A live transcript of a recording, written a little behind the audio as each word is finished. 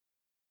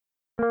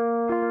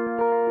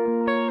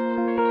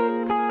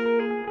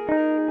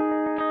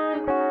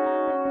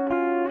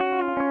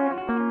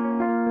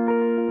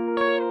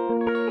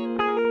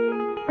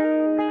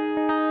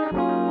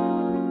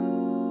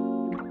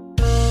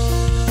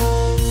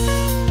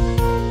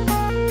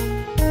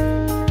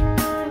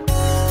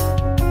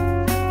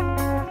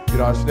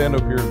I stand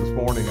up here this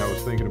morning, I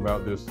was thinking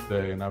about this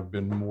today, and I've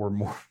been more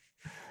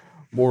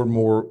and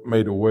more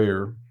made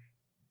aware,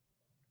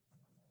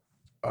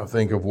 I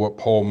think, of what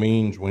Paul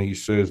means when he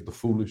says the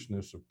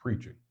foolishness of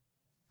preaching.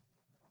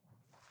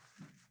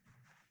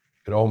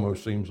 It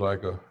almost seems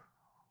like a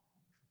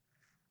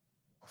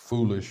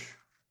foolish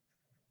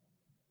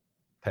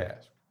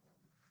task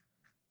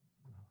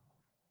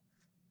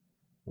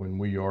when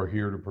we are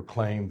here to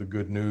proclaim the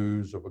good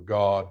news of a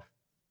God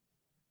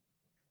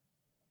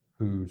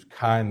whose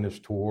kindness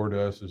toward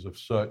us is of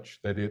such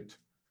that it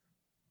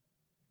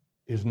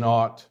is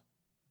not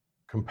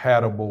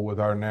compatible with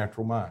our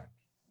natural mind.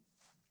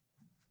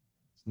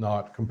 It's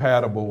not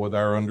compatible with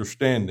our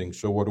understanding.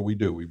 So what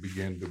do? We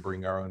begin to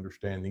bring our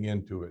understanding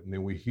into it. And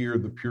then we hear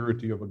the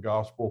purity of a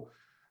gospel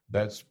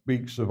that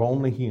speaks of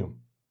only Him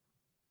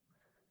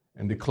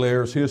and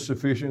declares His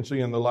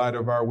sufficiency in the light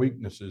of our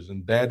weaknesses.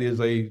 And that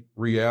is a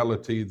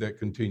reality that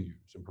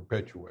continues and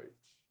perpetuates.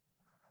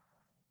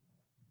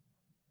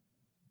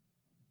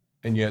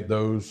 And yet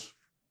those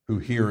who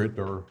hear it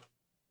are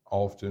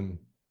often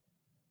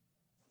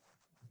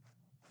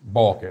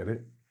balk at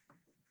it.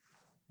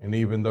 And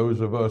even those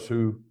of us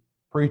who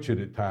preach it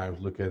at times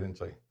look at it and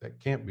say,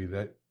 it can't be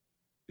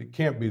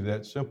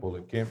that simple.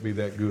 It can't be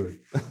that good,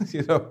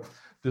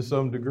 to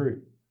some degree.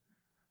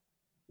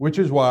 Which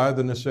is why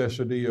the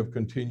necessity of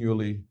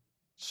continually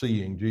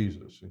seeing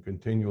Jesus and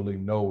continually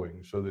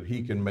knowing so that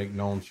He can make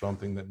known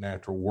something that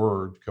natural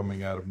words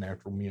coming out of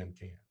natural men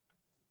can't.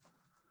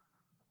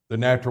 The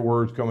natural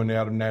words coming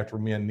out of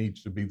natural men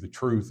needs to be the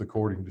truth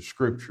according to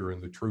Scripture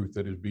and the truth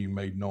that is being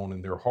made known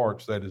in their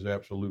hearts. That is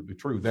absolutely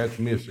true. That's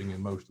missing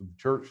in most of the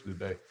church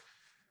today.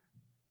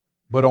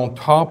 But on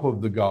top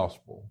of the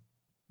gospel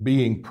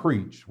being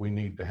preached, we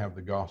need to have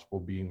the gospel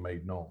being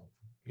made known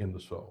in the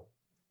soul.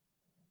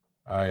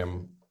 I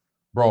am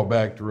brought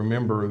back to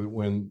remember that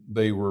when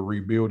they were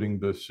rebuilding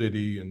the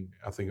city, and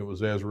I think it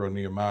was Ezra and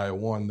Nehemiah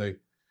 1,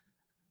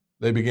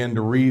 they began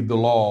to read the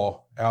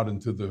law out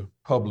into the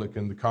public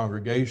and the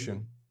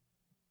congregation.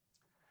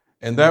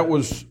 And that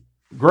was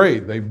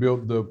great. They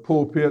built the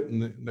pulpit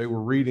and they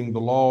were reading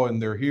the law in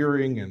their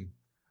hearing and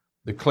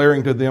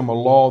declaring to them a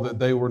law that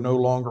they were no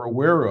longer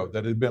aware of,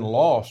 that had been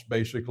lost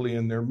basically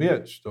in their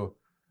midst. So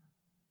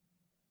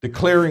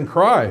declaring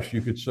Christ,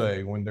 you could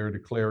say, when they're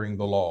declaring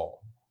the law.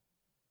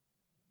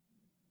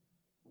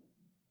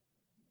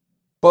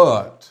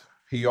 But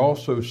He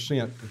also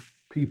sent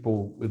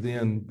people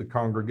within the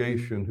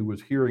congregation who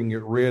was hearing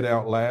it read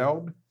out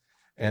loud,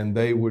 and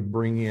they would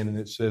bring in, and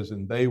it says,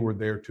 and they were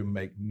there to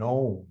make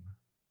known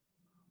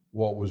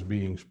what was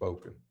being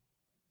spoken.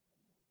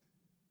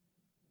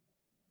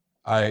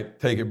 I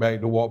take it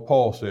back to what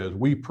Paul says.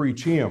 We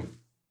preach Him,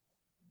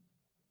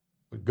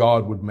 but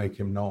God would make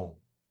Him known.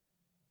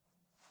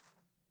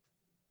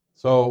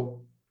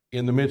 So,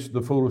 in the midst of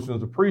the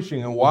foolishness of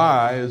preaching, and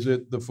why is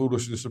it the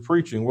foolishness of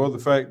preaching? Well, the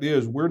fact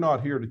is, we're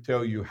not here to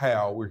tell you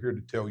how, we're here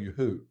to tell you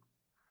who.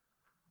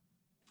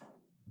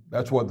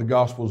 That's what the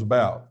gospel's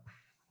about.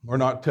 We're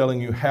not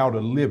telling you how to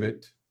live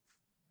it.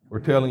 We're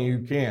telling you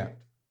can't.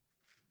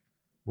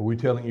 But we're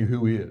telling you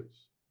who is.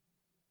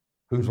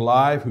 Whose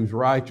life, whose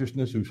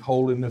righteousness, whose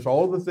holiness,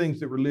 all the things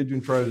that religion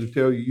tries to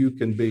tell you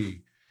can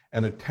be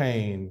and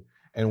attain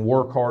and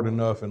work hard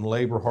enough and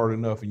labor hard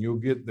enough and you'll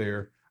get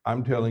there.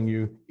 I'm telling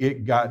you,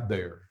 it got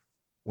there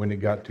when it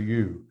got to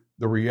you.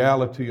 The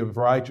reality of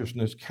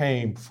righteousness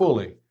came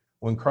fully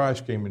when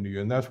Christ came into you.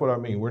 And that's what I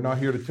mean. We're not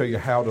here to tell you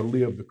how to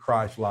live the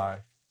Christ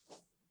life.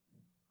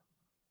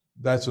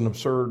 That's an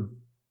absurd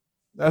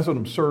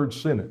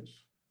sentence.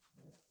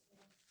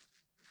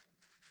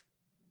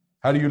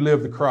 How do you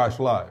live the Christ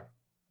life?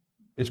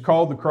 It's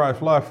called the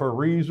Christ life for a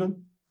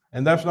reason,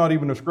 and that's not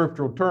even a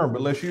scriptural term,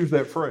 but let's use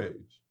that phrase.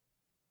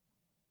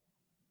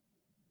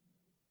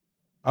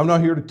 I'm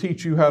not here to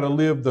teach you how to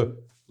live the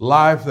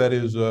life that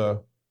is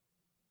of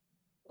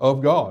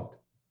God.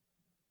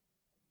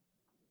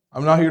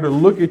 I'm not here to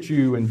look at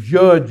you and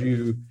judge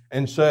you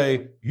and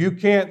say, you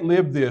can't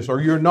live this,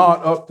 or you're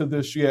not up to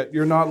this yet,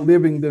 you're not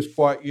living this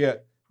quite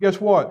yet. Guess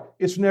what?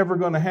 It's never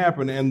going to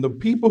happen. And the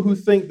people who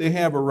think they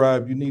have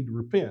arrived, you need to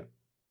repent.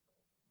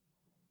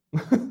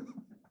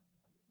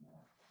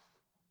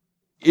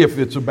 If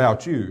it's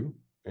about you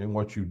and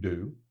what you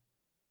do.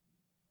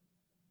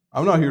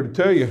 I'm not here to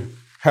tell you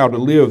how to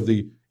live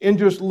in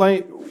just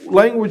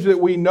language that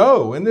we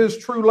know, and this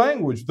true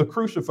language, the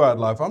crucified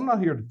life. I'm not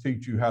here to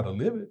teach you how to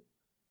live it.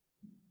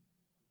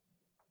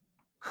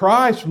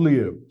 Christ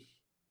lives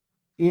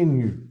in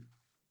you.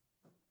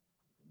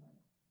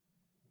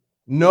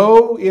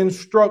 No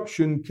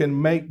instruction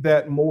can make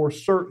that more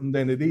certain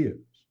than it is.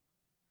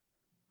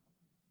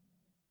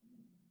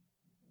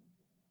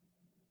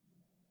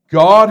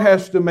 God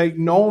has to make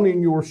known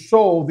in your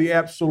soul the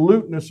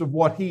absoluteness of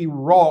what He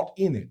wrought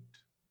in it.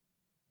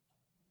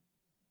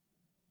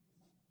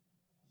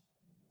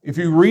 If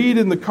you read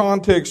in the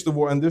context of,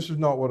 and this is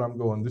not what I'm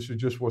going, this is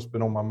just what's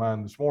been on my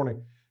mind this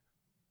morning.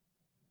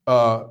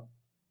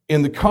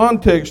 In the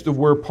context of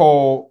where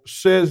Paul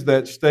says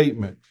that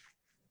statement,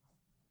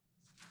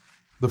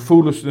 the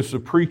foolishness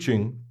of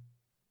preaching,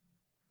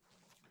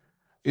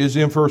 is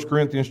in 1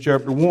 Corinthians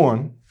chapter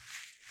 1.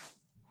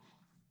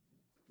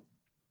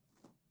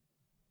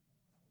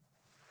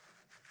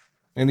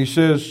 And he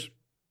says,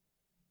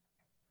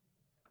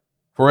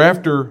 "For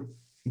after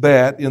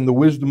that, in the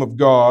wisdom of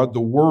God,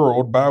 the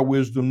world by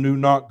wisdom knew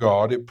not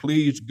God. It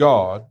pleased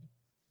God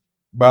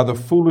by the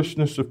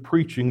foolishness of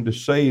preaching to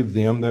save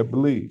them that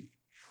believe."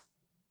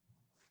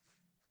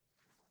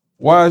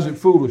 Why is it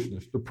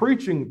foolishness?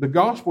 The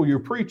gospel you're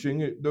preaching,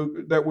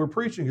 that we're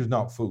preaching, is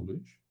not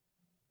foolish.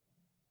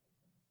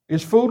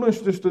 It's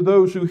foolishness to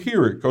those who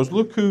hear it, because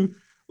look who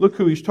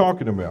he's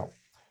talking about.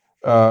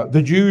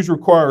 The Jews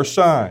require a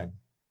sign.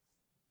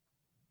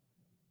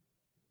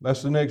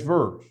 That's the next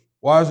verse.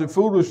 Why is it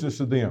foolishness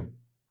to them?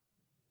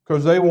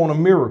 Because they want a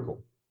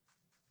miracle.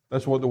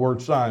 That's what the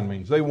word sign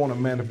means. They want a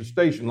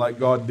manifestation like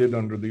God did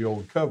under the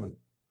old covenant.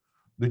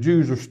 The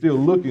Jews are still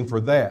looking for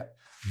that.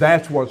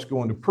 That's what's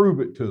going to prove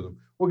it to them.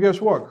 Well,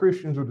 guess what?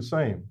 Christians are the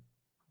same.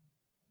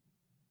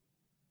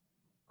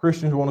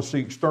 Christians want to see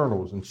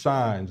externals and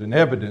signs and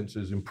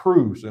evidences and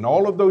proofs, and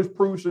all of those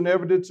proofs and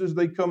evidences,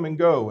 they come and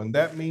go, and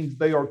that means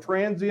they are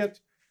transient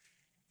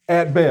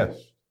at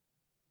best.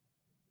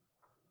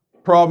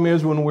 Problem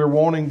is when we're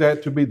wanting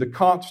that to be the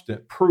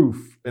constant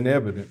proof and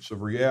evidence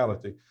of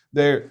reality.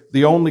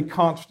 The only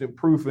constant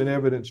proof and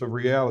evidence of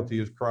reality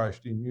is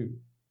Christ in you.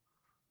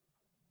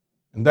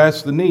 And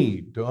that's the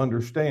need to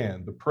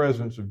understand the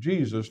presence of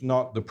Jesus,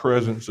 not the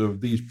presence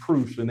of these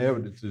proofs and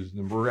evidences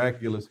and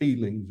miraculous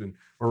healings and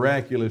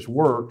miraculous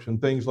works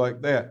and things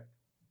like that.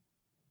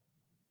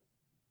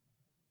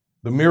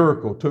 The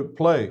miracle took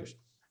place.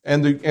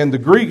 And the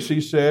Greeks,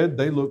 he said,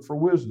 they look for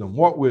wisdom.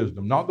 What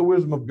wisdom? Not the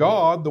wisdom of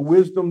God, the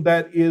wisdom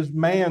that is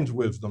man's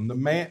wisdom.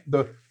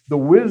 The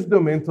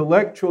wisdom,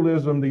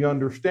 intellectualism, the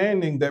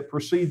understanding that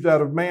proceeds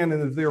out of man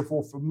and is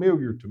therefore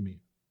familiar to men.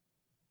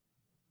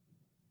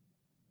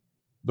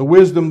 The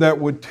wisdom that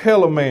would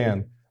tell a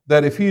man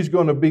that if he's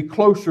going to be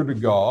closer to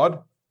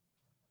God,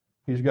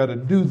 he's got to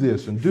do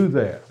this and do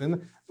that.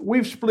 And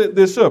we've split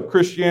this up.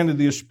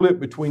 Christianity is split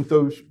between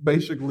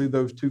basically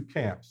those two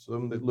camps,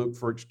 some that look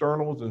for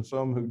externals and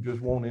some who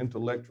just want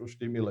intellectual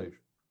stimulation.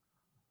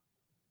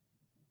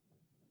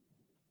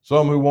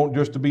 Some who want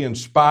just to be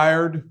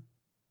inspired,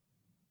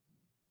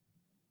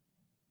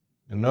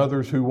 and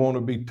others who want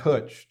to be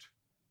touched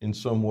in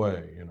some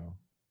way,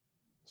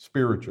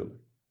 spiritually.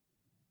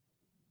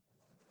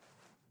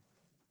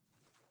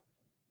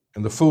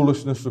 And the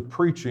foolishness of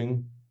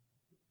preaching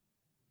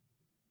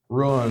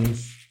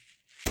runs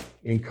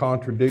in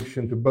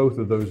contradiction to both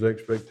of those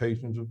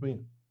expectations of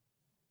men.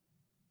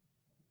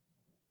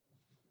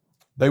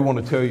 They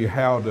want to tell you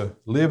how to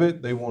live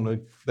it. They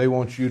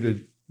want you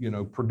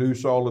to,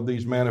 produce all of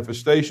these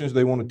manifestations.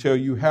 They want to tell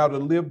you how to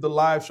live the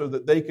life so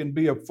that they can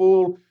be a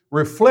full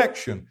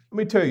reflection. Let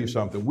me tell you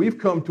something. We've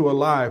come to a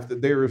life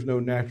that there is no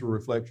natural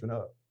reflection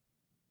of.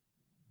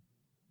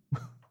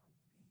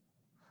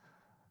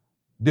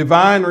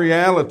 Divine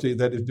reality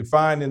that is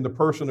defined in the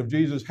person of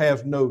Jesus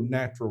has no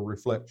natural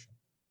reflection.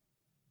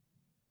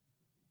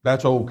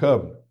 That's old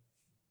covenant.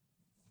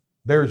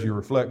 There's your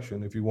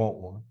reflection if you want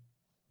one.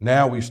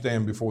 Now we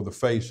stand before the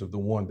face of the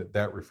one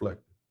that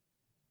reflected.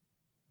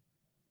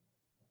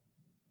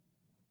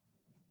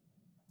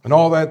 And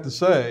all that to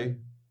say,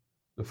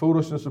 the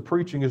foolishness of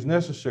preaching is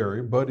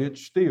necessary, but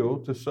it's still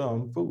to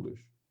some foolish.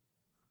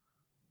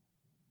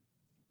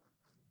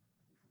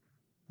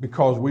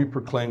 Because we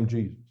proclaim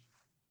Jesus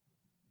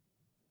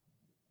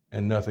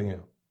and nothing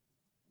else.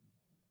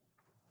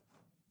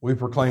 We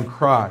proclaim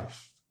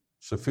Christ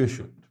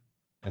sufficient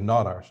and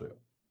not ourselves.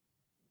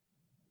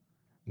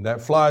 And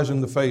that flies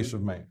in the face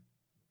of man.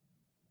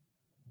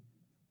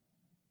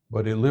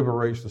 But it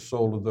liberates the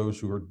soul of those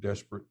who are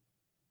desperate.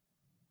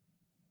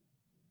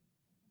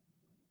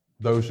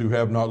 Those who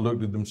have not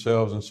looked at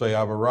themselves and say,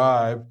 I've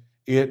arrived.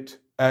 It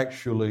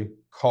actually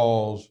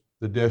calls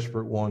the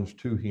desperate ones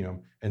to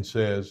him and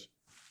says,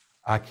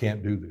 I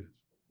can't do this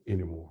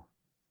anymore.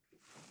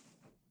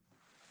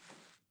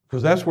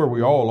 Because that's where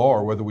we all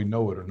are, whether we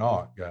know it or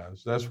not,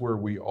 guys. That's where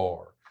we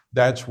are.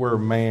 That's where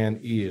man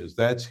is.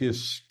 That's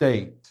his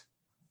state.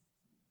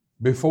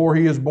 Before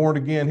he is born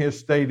again, his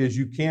state is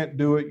you can't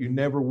do it, you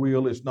never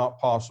will, it's not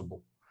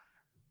possible.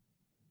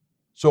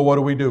 So what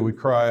do? We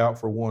cry out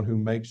for one who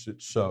makes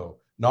it so.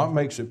 Not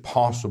makes it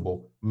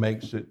possible,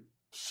 makes it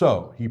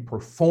so. He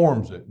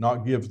performs it,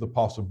 not gives the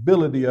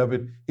possibility of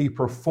it. He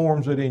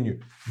performs it in you.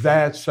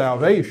 That's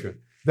salvation.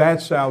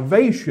 That's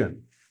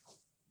salvation.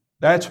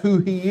 That's who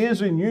he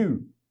is in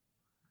you.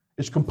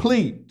 It's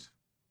complete.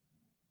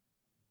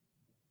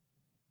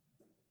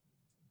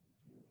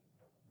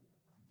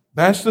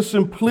 That's the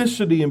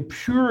simplicity and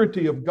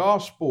purity of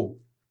gospel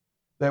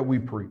that we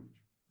preach.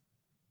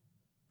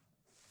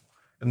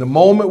 And the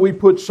moment we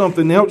put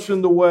something else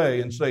in the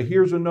way and say,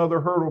 here's another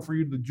hurdle for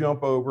you to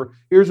jump over,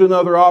 here's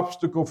another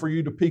obstacle for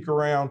you to peek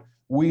around,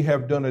 we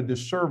have done a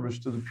disservice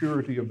to the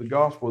purity of the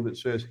gospel that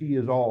says he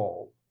is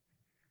all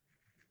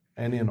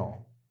and in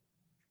all.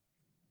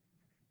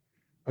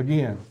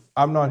 Again,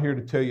 I'm not here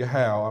to tell you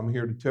how, I'm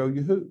here to tell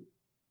you who.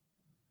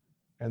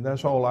 And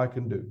that's all I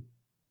can do.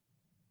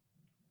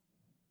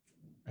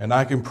 And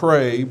I can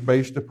pray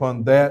based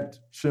upon that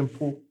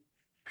simple,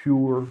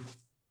 pure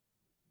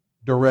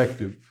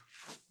directive.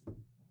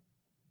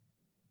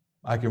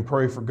 I can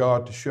pray for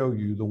God to show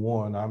you the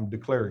one I'm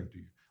declaring to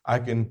you. I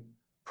can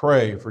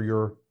pray for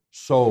your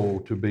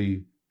soul to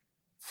be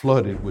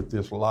flooded with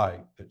this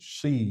light that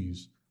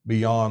sees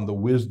beyond the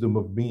wisdom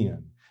of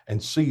men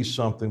and sees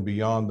something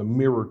beyond the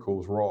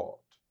miracles wrought.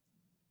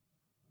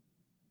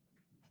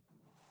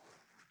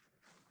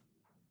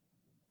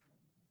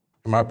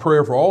 And my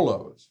prayer for all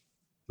of us,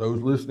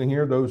 those listening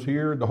here, those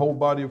here, the whole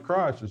body of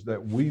Christ, is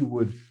that we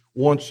would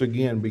once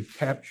again be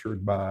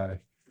captured by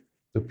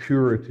the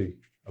purity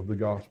of the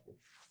gospel.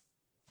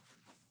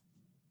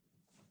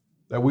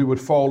 That we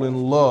would fall in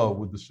love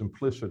with the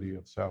simplicity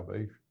of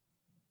salvation.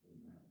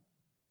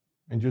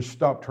 And just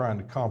stop trying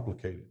to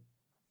complicate it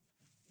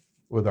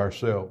with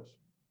ourselves.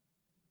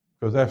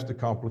 Because that's the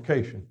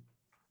complication.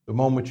 The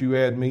moment you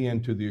add me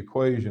into the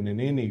equation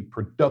in any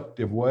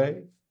productive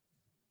way,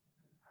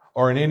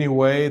 or in any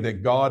way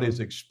that God is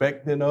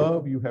expecting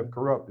of, you have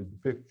corrupted the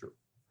picture.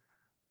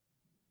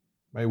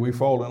 May we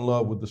fall in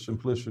love with the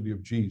simplicity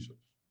of Jesus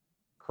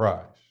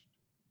Christ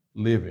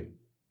living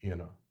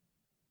in us.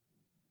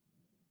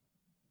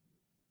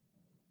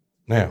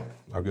 Now,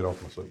 I'll get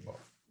off my soapbox.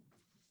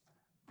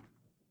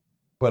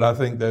 But I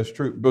think that's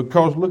true.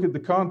 Because look at the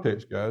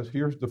context, guys.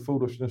 Here's the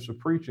foolishness of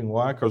preaching.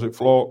 Why? Because it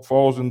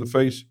falls in the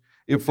face.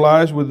 It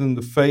flies within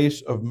the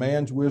face of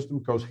man's wisdom,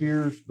 because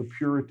here's the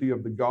purity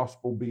of the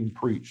gospel being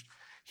preached.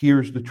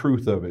 Here's the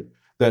truth of it,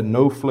 that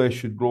no flesh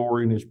should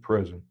glory in his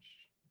presence.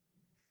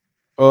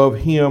 Of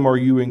him are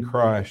you in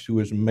Christ, who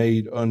is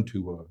made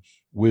unto us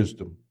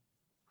wisdom,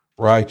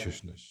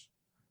 righteousness,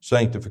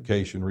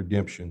 sanctification,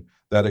 redemption,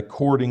 that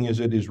according as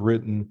it is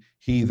written,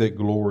 he that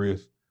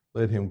glorieth,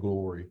 let him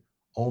glory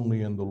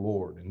only in the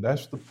Lord. And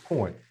that's the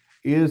point.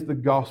 Is the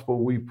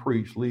gospel we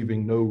preach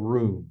leaving no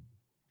room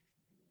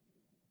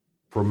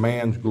for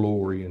man's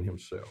glory in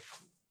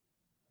himself?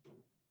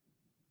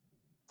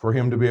 For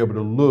him to be able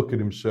to look at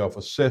himself,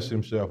 assess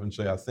himself, and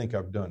say, I think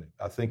I've done it.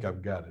 I think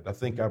I've got it. I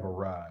think I've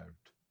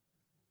arrived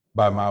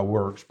by my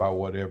works, by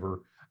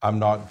whatever.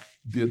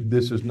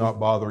 This is not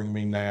bothering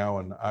me now,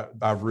 and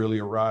I've really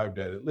arrived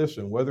at it.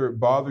 Listen, whether it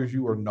bothers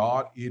you or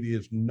not, it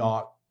is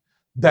not.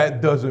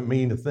 That doesn't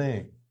mean a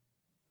thing.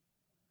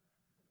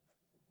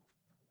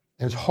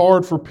 It's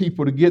hard for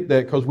people to get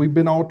that because we've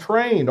been all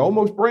trained,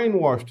 almost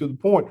brainwashed to the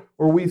point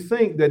where we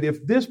think that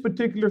if this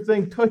particular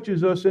thing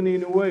touches us in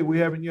any way, we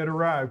haven't yet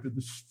arrived at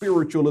the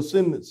spiritual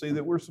ascendancy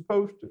that we're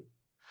supposed to.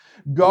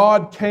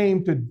 God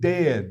came to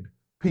dead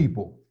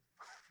people.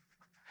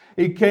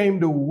 He came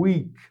to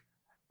weak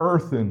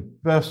earthen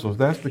vessels.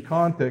 That's the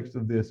context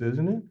of this,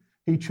 isn't it?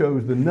 He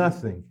chose the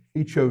nothing.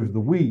 He chose the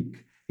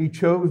weak. He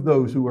chose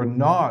those who are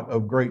not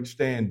of great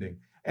standing.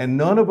 And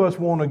none of us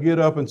want to get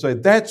up and say,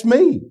 that's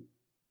me.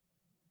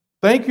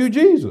 Thank you,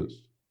 Jesus.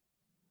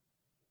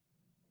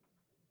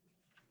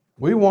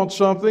 We want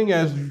something,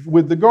 as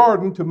with the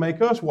garden, to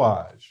make us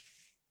wise.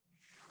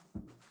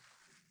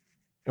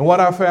 And what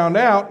I found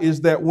out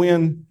is that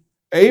when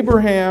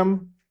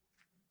Abraham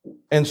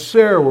and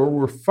Sarah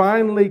were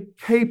finally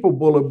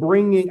capable of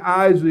bringing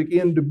Isaac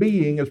into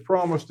being as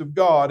promised of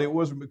God, it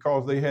wasn't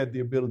because they had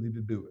the ability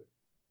to do it.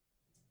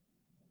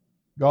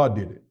 God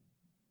did it.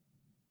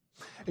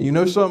 And you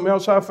know something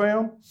else I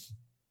found?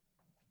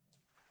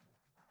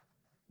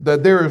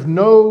 That there is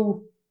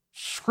no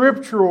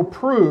scriptural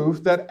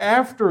proof that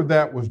after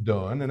that was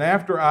done and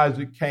after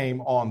Isaac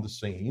came on the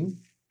scene,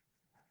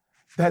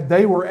 that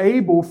they were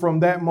able from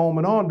that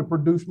moment on to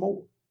produce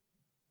more.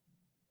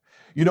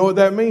 You know what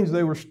that means?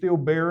 They were still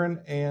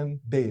barren and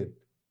dead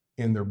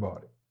in their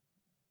body.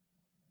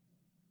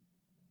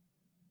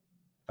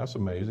 That's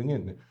amazing,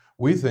 isn't it?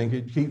 We think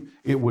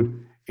it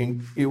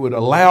would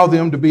allow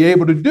them to be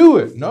able to do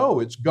it. No,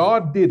 it's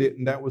God did it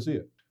and that was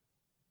it.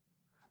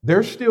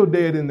 They're still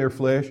dead in their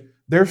flesh.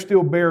 They're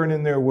still barren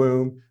in their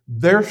womb.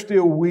 They're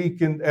still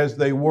weak as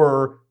they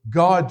were.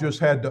 God just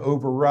had to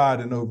override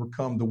and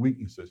overcome the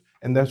weaknesses.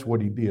 And that's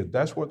what he did.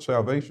 That's what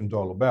salvation's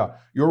all about.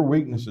 Your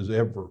weakness is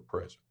ever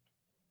present.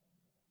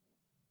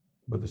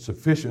 But the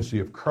sufficiency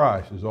of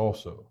Christ is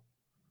also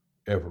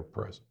ever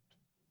present.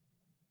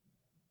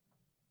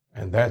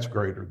 And that's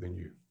greater than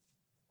you.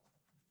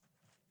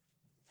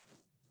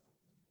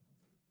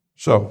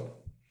 So,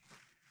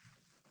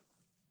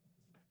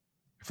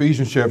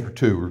 Ephesians chapter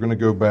 2, we're going to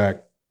go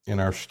back in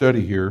our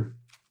study here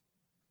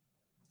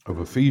of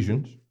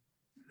Ephesians.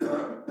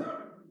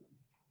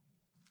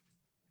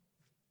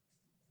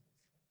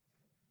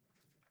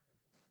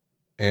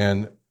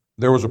 And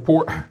there was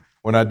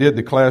when I did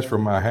the class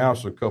from my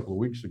house a couple of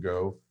weeks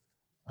ago,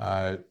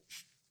 I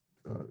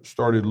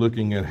started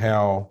looking at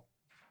how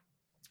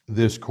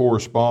this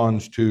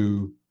corresponds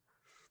to,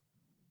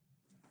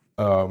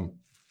 if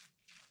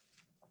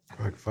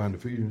I can find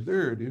Ephesians,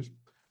 there it is.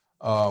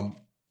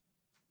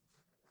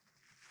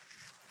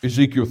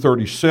 Ezekiel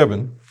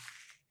 37,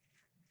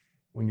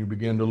 when you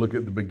begin to look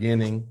at the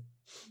beginning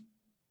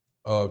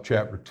of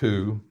chapter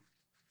 2,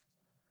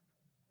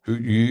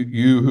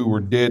 You who were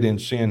dead in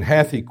sin,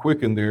 hath he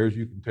quickened there. As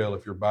you can tell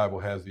if your Bible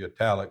has the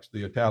italics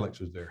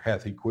is there.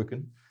 Hath he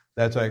quickened?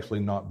 That's actually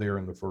not there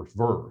in the first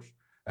verse.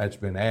 That's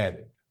been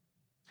added.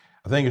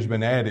 I think it's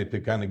been added to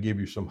kind of give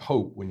you some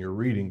hope when you're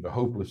reading the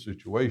hopeless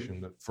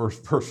situation that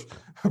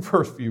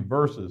first few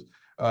verses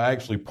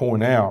actually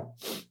point out.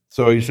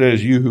 So he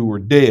says, you who were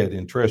dead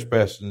in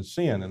trespasses and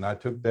sin. And I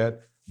took that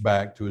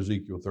back to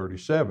Ezekiel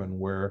 37,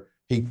 where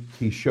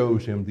he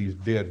shows him these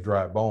dead,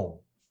 dry bones.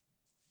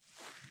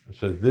 It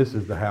says, this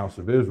is the house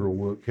of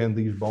Israel. Can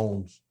these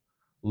bones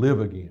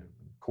live again?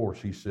 Of course,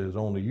 he says,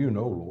 only you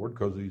know, Lord,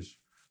 because he's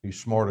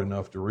smart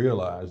enough to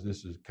realize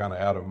this is kind of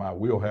out of my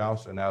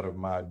wheelhouse and out of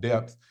my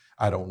depth.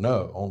 I don't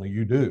know. Only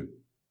you do.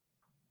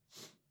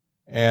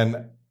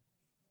 And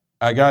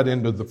I got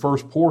into the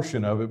first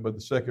portion of it, but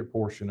the second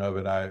portion of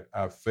it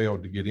I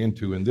failed to get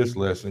into in this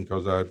lesson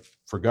because I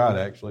forgot,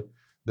 actually,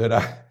 that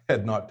I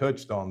had not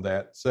touched on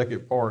that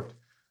second part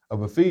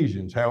of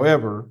Ephesians.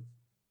 However,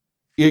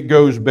 it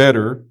goes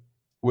better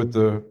with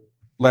the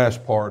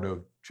last part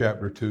of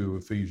chapter 2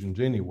 of Ephesians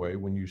anyway,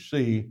 when you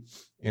see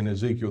in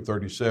Ezekiel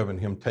 37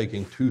 him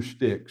taking two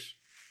sticks,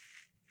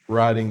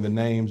 writing the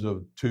names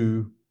of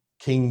two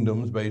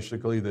kingdoms,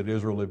 basically, that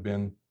Israel had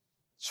been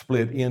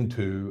split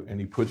into, and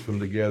he puts them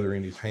together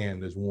in his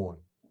hand as one.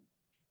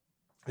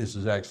 This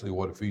is actually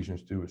what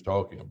Ephesians 2 is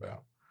talking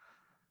about,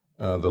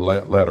 the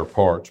latter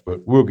parts,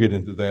 but we'll get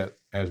into that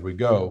as we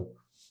go.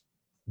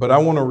 But I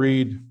want to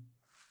read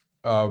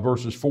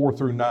verses 4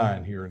 through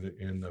 9 here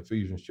in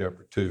Ephesians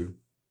chapter 2.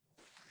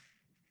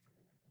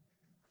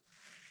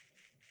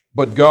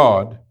 But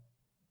God,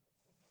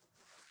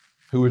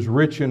 who is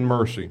rich in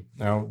mercy.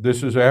 Now,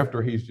 this is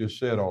after he's just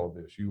said all of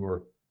this. You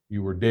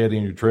were dead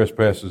in your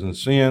trespasses and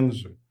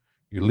sins.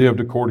 You lived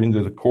according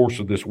to the course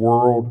of this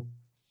world,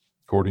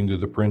 according to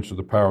the prince of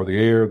the power of the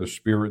air, the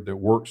spirit that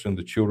works in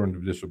the children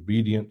of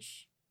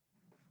disobedience.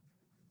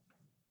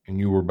 And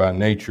you were by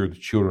nature the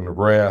children of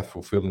wrath,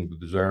 fulfilling the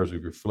desires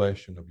of your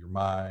flesh and of your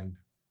mind.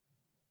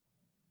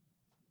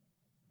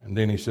 And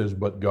then he says,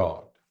 but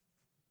God.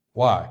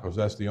 Why? Because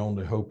that's the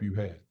only hope you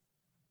had.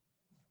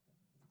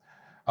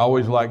 I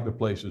always like the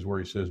places where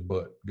he says,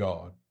 but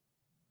God.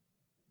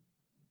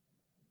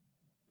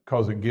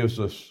 Because it gives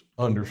us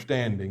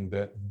understanding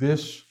that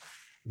this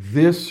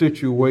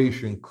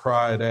situation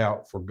cried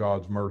out for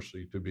God's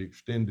mercy to be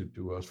extended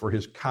to us, for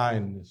his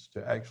kindness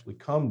to actually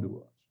come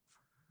to us.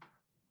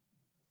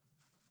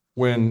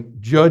 When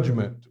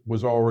judgment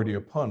was already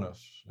upon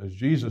us, as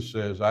Jesus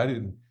says,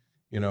 I'm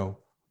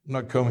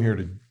not coming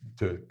here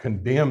to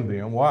condemn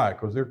them. Why?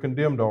 Because they're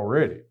condemned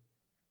already.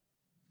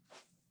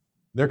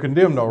 They're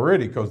condemned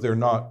already because they're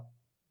not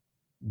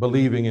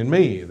believing in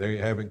me. They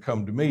haven't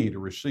come to me to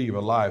receive a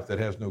life that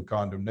has no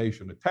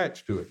condemnation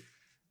attached to it.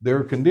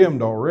 They're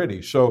condemned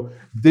already. So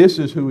this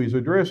is who he's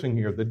addressing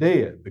here, the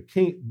dead,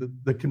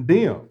 the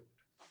condemned.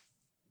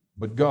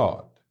 But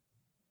God,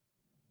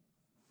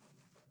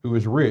 who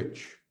is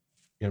rich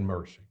in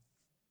mercy,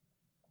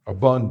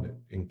 abundant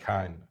in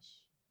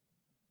kindness,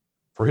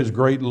 for his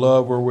great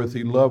love wherewith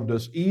he loved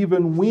us,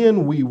 even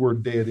when we were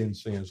dead in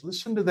sins.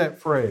 Listen to that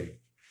phrase.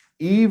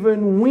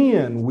 Even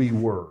when we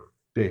were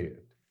dead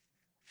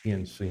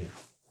in sin,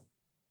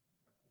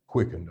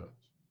 quickened us.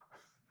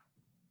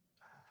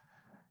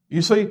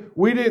 You see,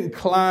 we didn't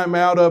climb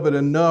out of it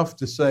enough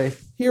to say,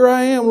 here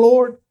I am,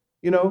 Lord.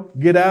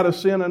 Get out of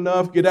sin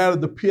enough, get out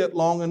of the pit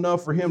long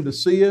enough for him to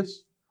see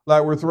us,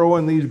 like we're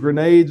throwing these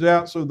grenades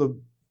out so the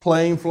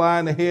plane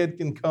flying ahead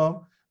can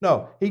come.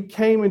 No, he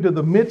came into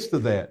the midst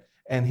of that,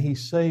 and he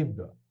saved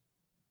us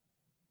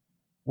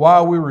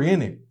while we were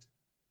in it.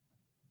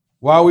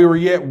 While we were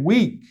yet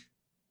weak,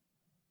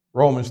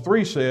 Romans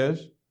 3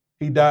 says,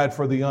 he died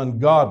for the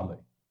ungodly.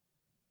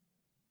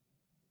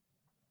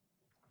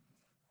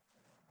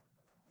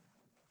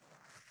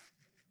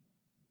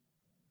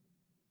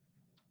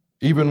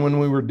 Even when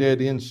we were dead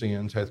in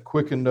sins, hath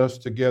quickened us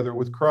together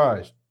with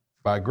Christ.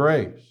 By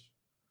grace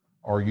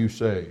are you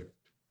saved.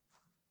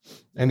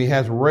 And he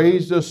has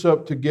raised us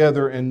up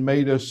together and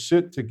made us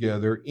sit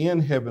together in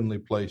heavenly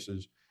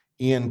places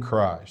in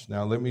Christ.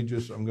 Now, I'm going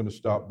to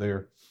stop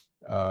there.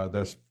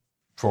 That's as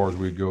far as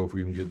we go if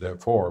we can get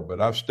that far. But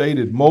I've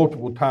stated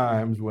multiple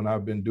times when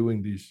I've been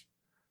doing these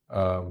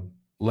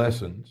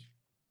lessons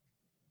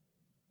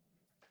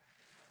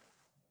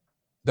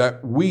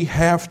that we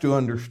have to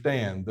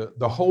understand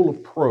the whole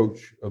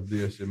approach of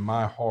this in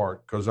my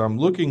heart, because I'm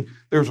looking,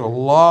 there's a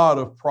lot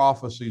of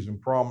prophecies and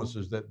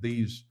promises that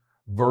these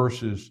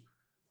verses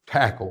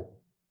tackle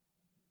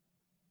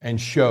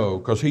and show,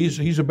 because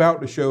he's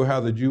about to show how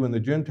the Jew and the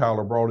Gentile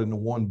are brought into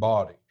one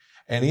body.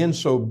 And in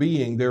so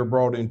being, they're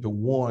brought into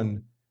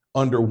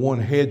under one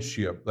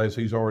headship, as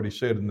he's already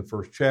said in the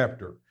first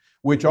chapter,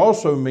 which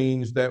also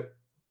means that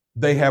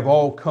they have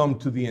all come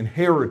to the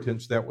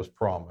inheritance that was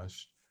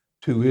promised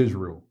to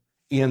Israel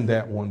in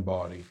that one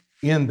body,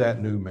 in that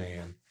new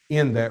man,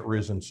 in that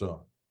risen Son.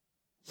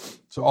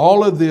 So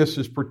all of this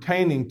is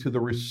pertaining to the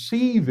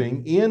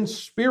receiving in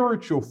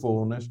spiritual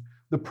fullness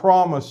the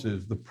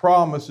promises, the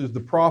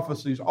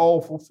prophecies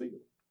all fulfilled.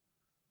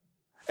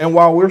 And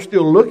while we're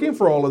still looking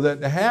for all of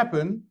that to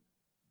happen,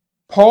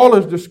 Paul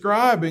is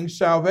describing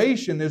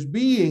salvation as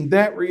being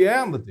that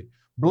reality.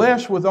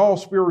 Blessed with all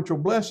spiritual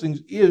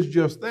blessings is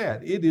just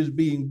that. It is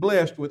being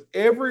blessed with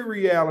every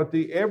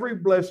reality, every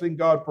blessing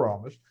God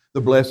promised,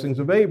 the blessings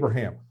of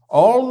Abraham.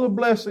 All of the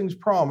blessings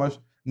promised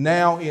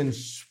now in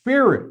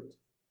spirit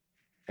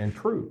and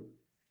truth,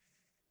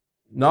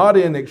 not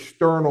in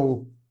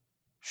external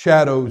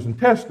shadows and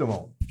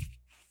testimony,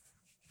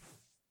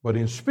 but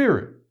in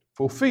spirit,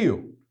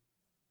 fulfilled.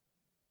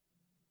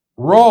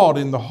 Wrought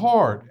in the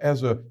heart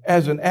as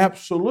an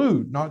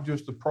absolute, not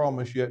just a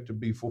promise yet to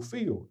be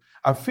fulfilled.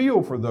 I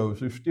feel for those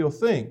who still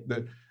think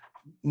that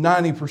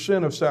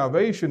 90% of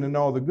salvation and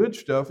all the good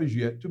stuff is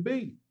yet to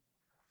be.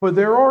 But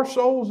there are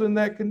souls in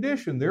that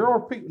condition. There are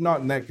people,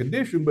 not in that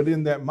condition, but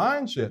in that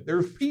mindset.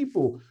 There's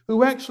people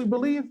who actually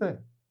believe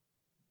that.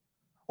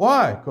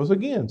 Why? Because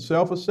again,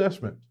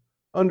 self-assessment,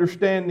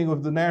 understanding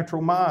of the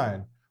natural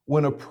mind.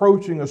 When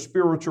approaching a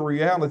spiritual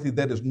reality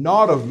that is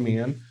not of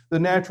men, the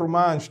natural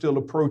mind still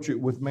approach it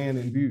with man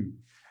in view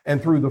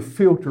and through the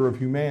filter of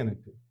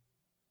humanity.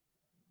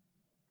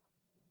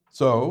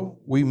 So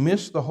we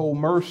miss the whole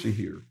mercy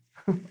here,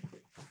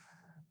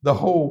 the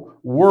whole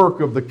work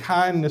of the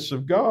kindness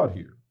of God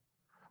here.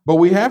 But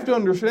we have to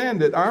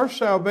understand that our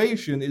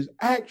salvation is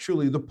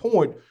actually the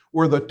point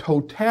where the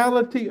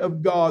totality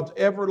of God's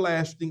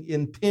everlasting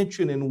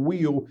intention and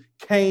will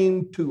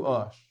came to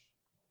us.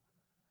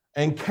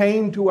 And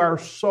came to our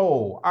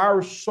soul.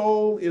 Our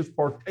soul is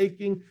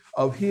partaking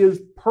of His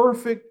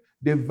perfect,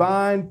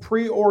 divine,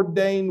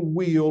 preordained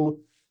will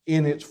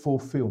in its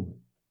fulfillment.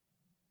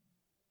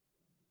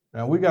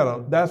 Now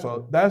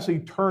that's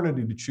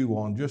eternity to chew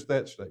on, just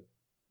that statement.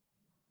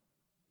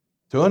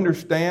 To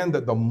understand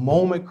that the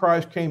moment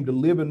Christ came to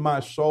live in my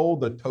soul,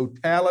 the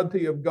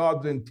totality of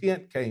God's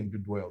intent came to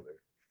dwell there.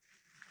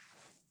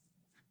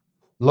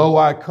 Lo,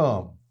 I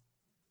come,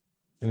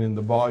 and in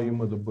the volume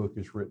of the book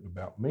is written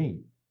about me.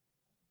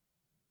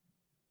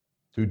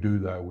 To do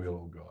thy will,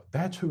 O God.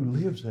 That's who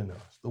lives in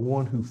us, the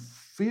one who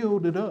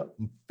filled it up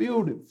and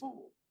filled it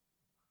full.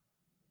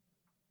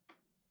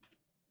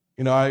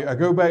 You know, I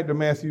go back to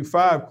Matthew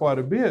 5 quite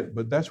a bit,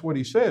 but that's what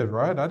he says,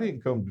 right? I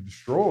didn't come to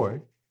destroy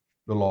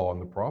the law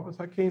and the prophets.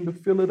 I came to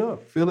fill it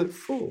up, fill it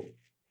full.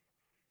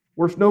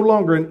 Where it's no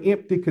longer an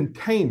empty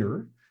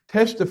container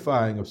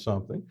testifying of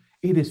something.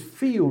 It is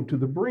filled to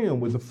the brim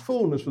with the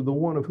fullness of the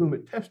one of whom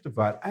it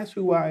testified. That's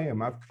who I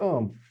am. I've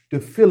come to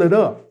fill it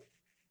up.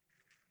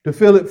 To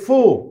fill it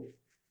full,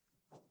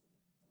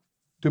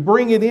 to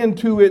bring it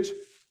into its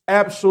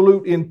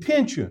absolute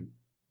intention.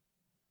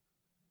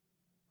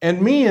 And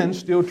men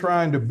still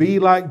trying to be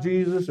like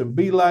Jesus and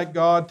be like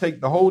God, take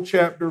the whole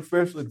chapter,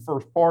 especially the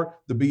first part,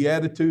 the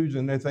Beatitudes,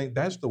 and they think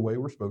that's the way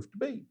we're supposed to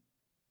be.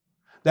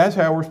 That's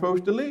how we're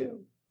supposed to live.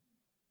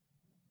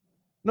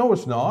 No,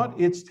 it's not.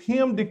 It's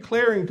Him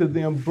declaring to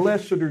them,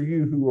 blessed are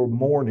you who are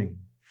mourning.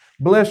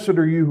 Blessed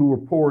are you who are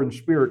poor in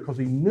spirit, because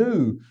He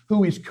knew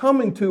who He's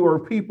coming to are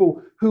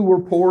people who were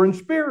poor in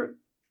spirit.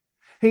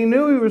 He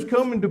knew He was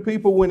coming to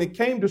people when it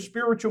came to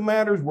spiritual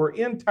matters were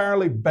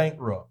entirely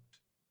bankrupt.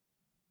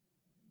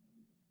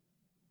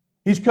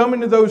 He's coming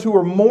to those who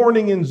are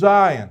mourning in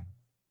Zion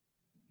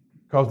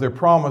because their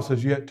promise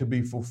is yet to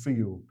be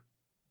fulfilled.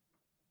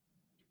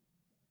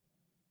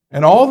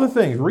 And all the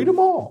things, read them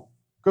all,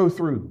 go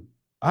through them.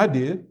 I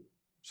did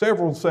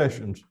several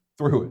sessions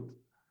through it.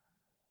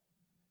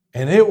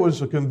 And it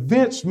was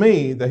convinced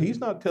me that He's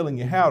not telling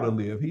you how to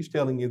live. He's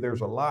telling you there's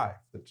a life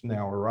that's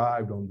now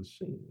arrived on the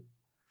scene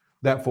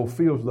that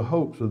fulfills the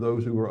hopes of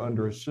those who are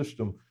under a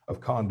system of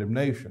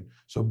condemnation.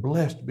 So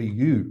blessed be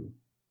you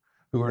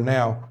who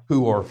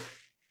are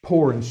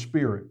poor in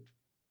spirit,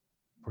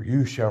 for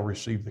you shall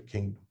receive the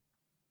kingdom.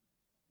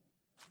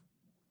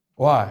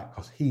 Why?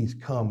 Because He's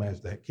come as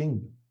that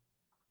kingdom.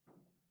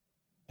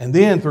 And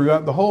then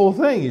throughout the whole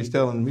thing, He's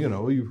telling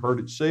them, you've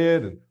heard it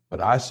said, but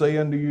I say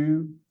unto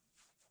you.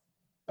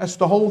 That's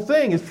the whole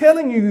thing. It's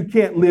telling you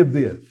can't live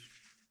this.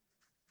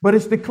 But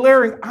it's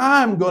declaring,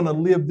 I'm going to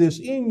live this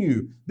in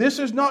you. This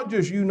is not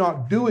just you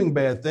not doing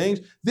bad things.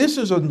 This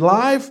is a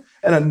life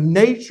and a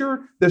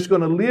nature that's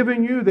going to live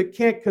in you that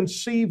can't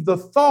conceive the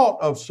thought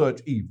of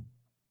such evil.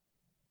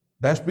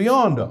 That's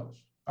beyond us,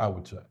 I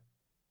would say.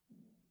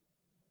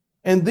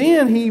 And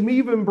then He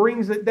even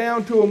brings it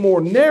down to a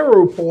more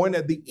narrow point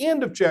at the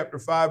end of chapter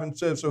 5 and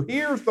says, so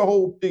here's the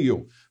whole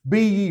deal.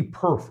 Be ye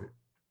perfect,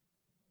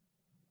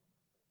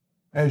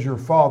 as your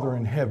Father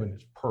in heaven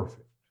is perfect.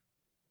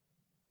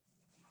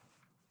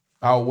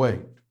 I'll wait.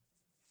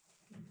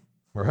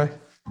 Right?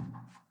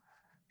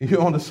 You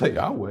want to say,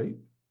 I'll wait.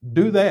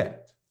 Do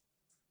that.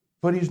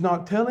 But He's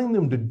not telling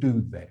them to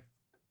do that.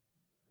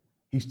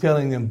 He's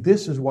telling them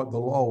this is what the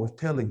law is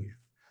telling you.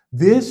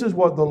 This is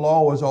what the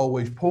law is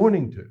always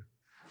pointing to.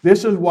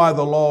 This is why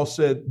the law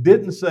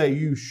didn't say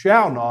you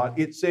shall not.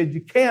 It said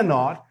you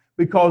cannot,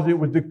 because it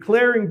was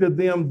declaring to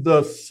them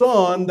the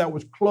Son that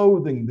was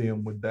clothing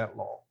them with that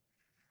law.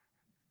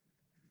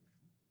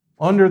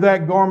 Under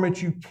that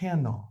garment you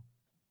cannot.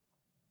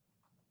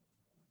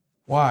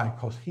 Why?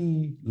 Because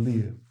He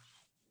lives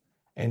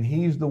And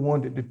he's the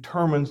one that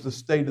determines the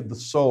state of the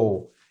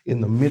soul in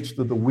the midst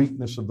of the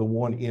weakness of the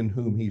one in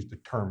whom he's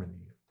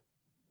determining it.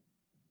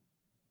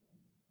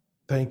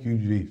 Thank you,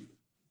 Jesus.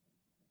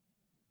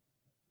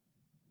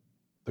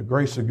 The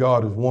grace of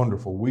God is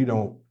wonderful. We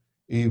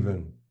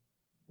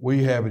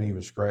haven't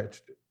even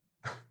scratched it.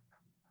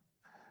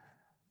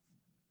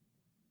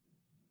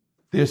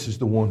 This is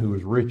the one who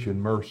is rich in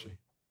mercy,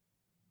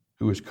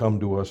 who has come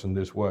to us in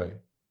this way.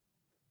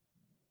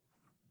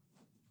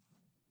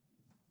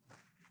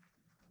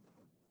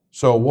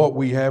 So what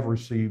we have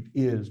received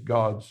is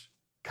God's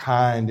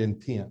kind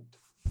intent,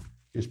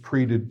 His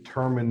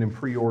predetermined and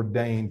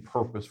preordained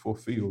purpose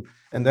fulfilled.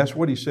 And that's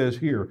what he says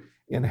here,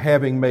 in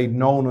having made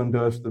known unto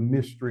us the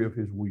mystery of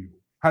his will.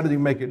 How did he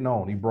make it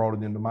known? He brought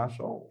it into my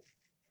soul.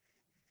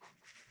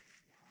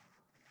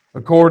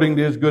 According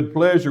to his good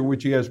pleasure,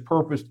 which he has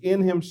purposed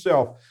in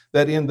himself,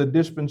 that in the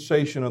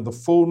dispensation of the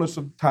fullness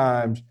of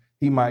times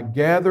he might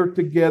gather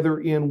together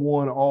in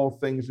one all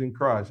things in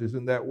Christ.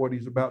 Isn't that what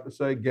he's about to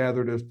say?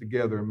 Gathered us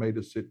together and made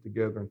us sit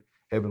together in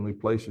heavenly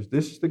places.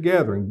 This is the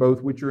gathering,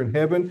 both which are in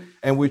heaven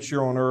and which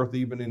are on earth,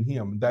 even in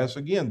him. And that's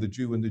again the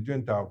Jew and the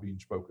Gentile being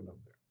spoken of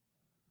there.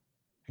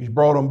 He's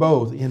brought them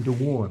both into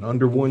one,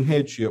 under one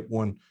headship,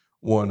 one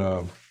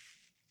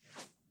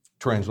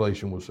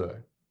translation will say.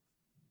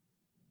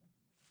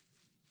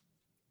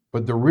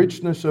 But the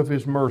richness of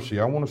his mercy,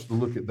 I want us to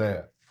look at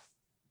that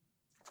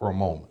for a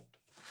moment.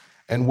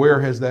 And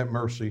where has that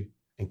mercy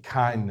and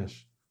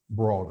kindness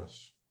brought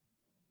us?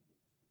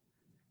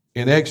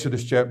 In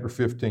Exodus chapter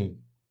 15,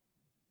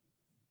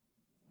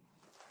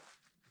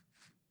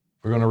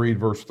 we're going to read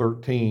verse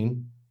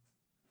 13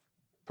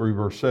 through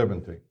verse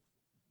 17.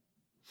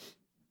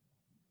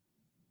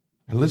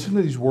 And listen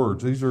to these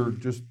words.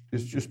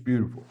 It's just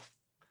beautiful.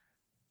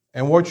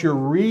 And what you're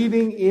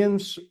reading in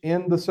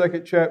the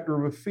second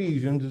chapter of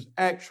Ephesians is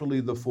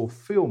actually the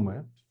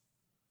fulfillment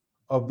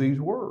of these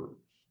words.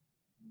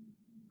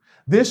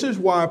 This is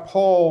why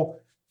Paul,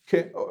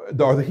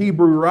 or the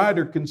Hebrew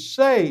writer, can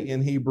say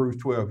in Hebrews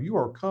 12, you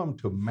are come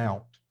to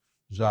Mount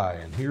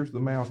Zion. Here's the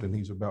mountain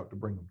he's about to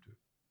bring them to.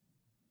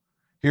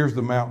 Here's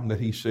the mountain that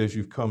he says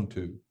you've come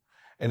to.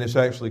 And it's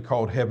actually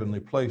called heavenly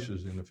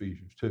places in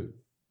Ephesians 2.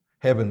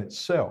 Heaven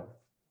itself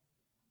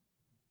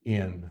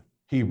in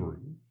Hebrew.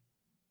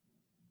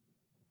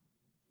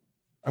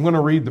 I'm going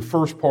to read the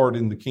first part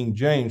in the King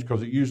James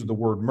because it uses the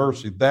word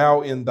mercy.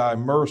 Thou in thy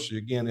mercy,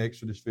 again,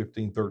 Exodus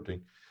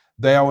 15:13.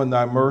 Thou in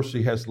thy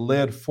mercy hast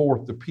led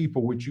forth the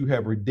people which you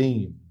have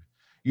redeemed.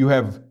 You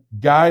have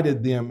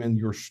guided them in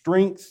your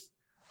strength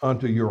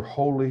unto your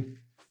holy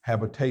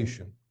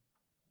habitation.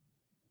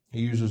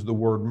 He uses the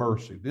word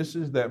mercy. This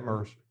is that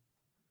mercy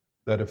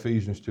that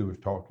Ephesians 2 is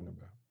talking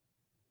about.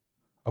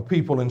 A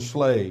people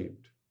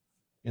enslaved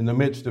in the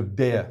midst of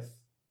death.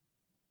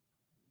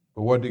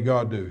 But what did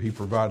God do? He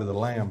provided a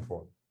lamb for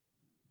them.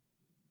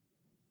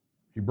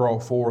 He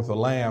brought forth a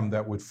lamb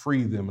that would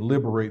free them and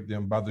liberate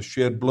them by the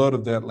shed blood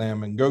of that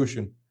lamb in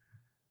Goshen.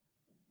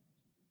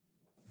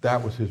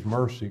 That was his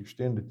mercy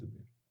extended to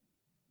them.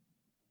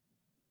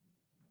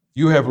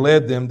 You have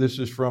led them, this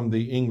is from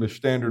the English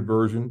Standard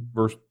Version,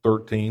 verse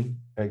 13,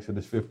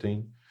 Exodus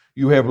 15.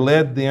 You have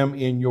led them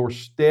in your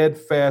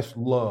steadfast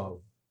love.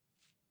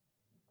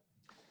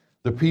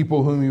 The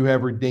people whom you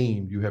have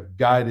redeemed, you have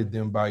guided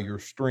them by your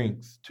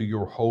strength to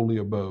your holy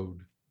abode.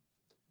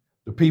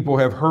 The people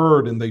have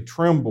heard and they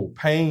tremble.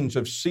 Pains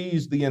have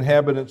seized the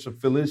inhabitants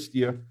of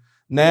Philistia.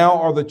 Now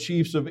are the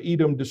chiefs of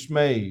Edom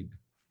dismayed.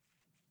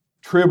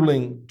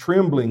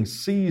 Trembling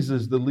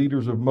seizes the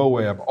leaders of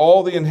Moab.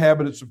 All the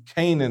inhabitants of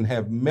Canaan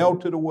have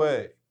melted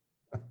away.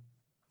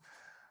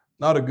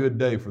 Not a good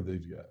day for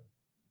these guys.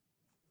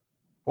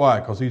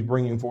 Why? Because he's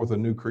bringing forth a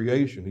new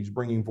creation. He's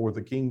bringing forth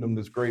a kingdom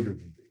that's greater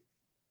than thee.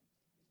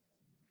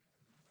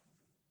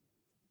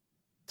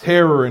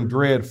 Terror and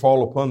dread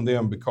fall upon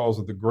them because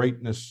of the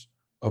greatness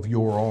of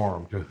your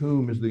arm. To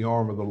whom is the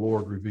arm of the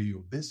Lord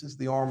revealed? This is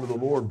the arm of the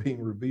Lord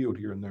being revealed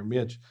here in their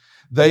midst.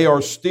 They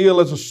are still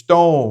as a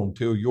stone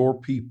till your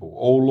people,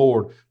 O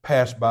Lord,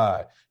 pass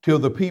by, till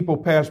the people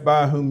pass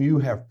by whom you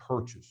have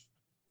purchased.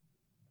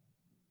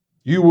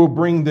 You will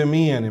bring them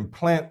in and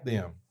plant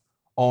them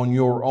on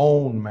your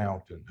own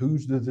mountain.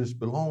 Whose does this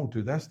belong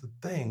to? That's the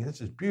thing.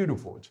 This is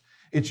beautiful.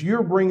 It's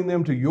you're bringing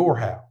them to your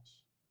house.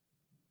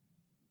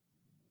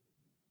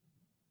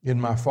 In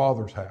my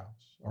Father's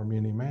house are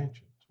many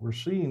mansions. We're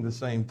seeing the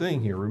same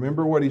thing here.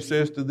 Remember what he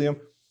says to them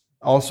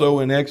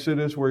also in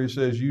Exodus, where he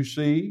says, you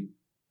see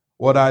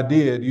what I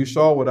did, you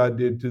saw what I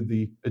did to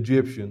the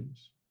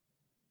Egyptians,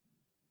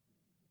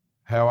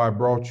 how I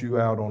brought you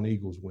out on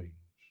eagle's wings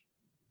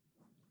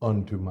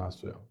unto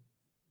myself.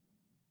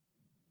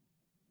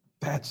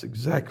 That's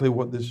exactly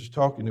what this is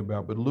talking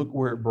about. But look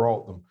where it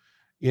brought them,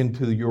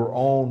 into your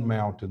own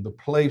mountain, the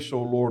place,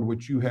 O Lord,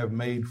 which you have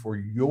made for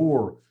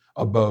your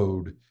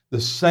abode, the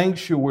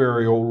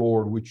sanctuary, O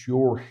Lord, which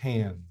your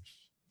hands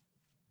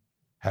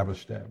have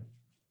established.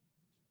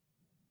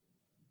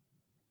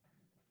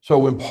 So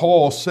when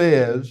Paul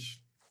says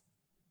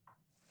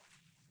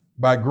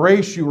By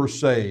grace you are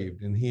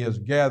saved, and he has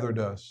gathered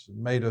us and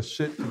made us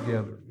sit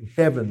together in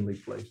heavenly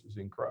places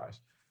in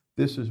Christ.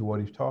 This is what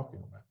he's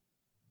talking about.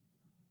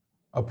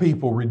 A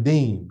people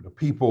redeemed, a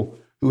people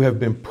who have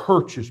been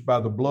purchased by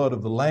the blood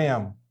of the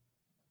Lamb,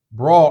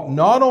 brought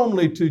not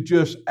only to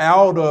just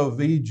out of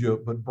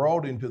Egypt, but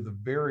brought into the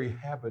very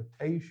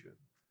habitation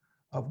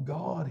of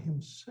God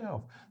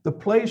himself, the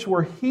place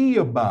where he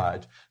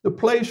abides, the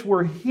place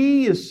where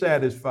he is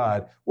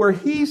satisfied, where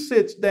he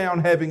sits down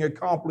having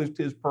accomplished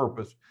his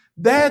purpose.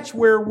 That's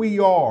where we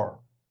are.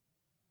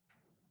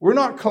 We're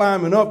not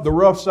climbing up the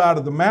rough side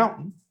of the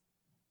mountain.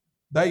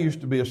 That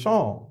used to be a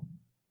song,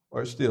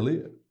 or it still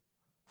is.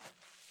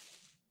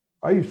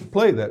 I used to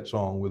play that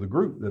song with a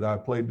group that I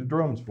played the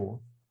drums for.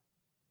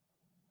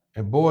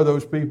 And boy,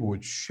 those people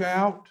would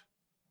shout.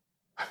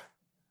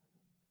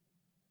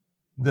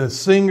 The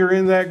singer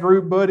in that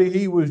group, buddy,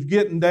 he was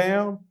getting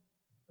down.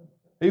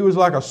 He was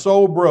like a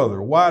soul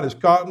brother, white as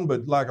cotton,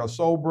 but like a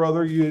soul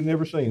brother you had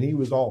never seen. He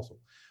was awesome.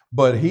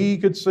 But he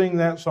could sing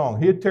that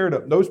song. He'd tear it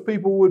up. Those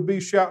people would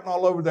be shouting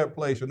all over that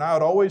place. And I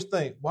would always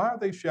think, why are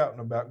they shouting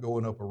about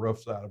going up a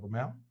rough side of a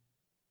mountain?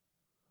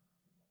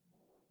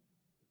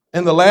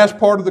 And the last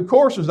part of the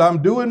chorus is,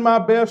 I'm doing my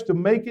best to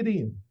make it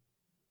in.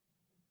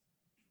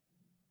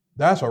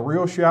 That's a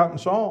real shouting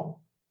song.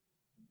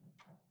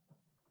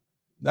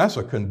 That's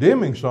a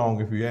condemning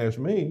song, if you ask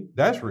me.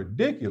 That's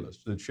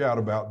ridiculous to shout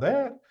about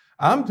that.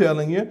 I'm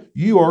telling you,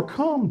 you are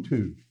come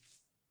to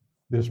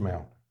this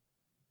mountain,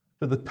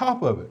 to the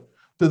top of it,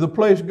 to the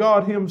place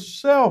God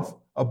himself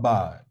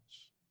abides.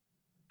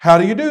 How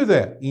do you do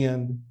that?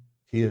 In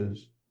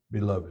his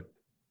beloved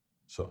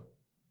Son.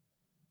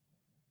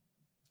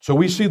 So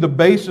we see the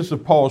basis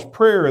of Paul's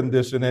prayer in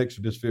this in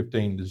Exodus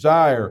 15,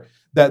 desire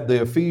that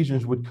the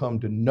Ephesians would come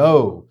to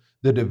know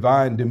the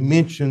divine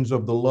dimensions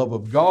of the love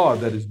of God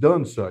that has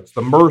done such,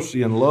 the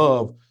mercy and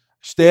love,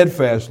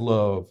 steadfast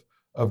love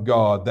of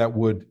God that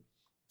would,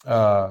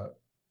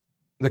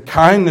 the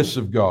kindness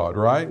of God,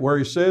 right? Where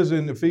he says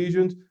in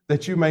Ephesians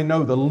that you may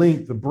know the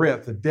length, the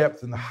breadth, the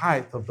depth, and the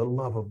height of the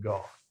love of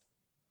God.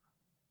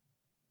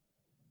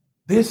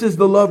 This is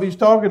the love he's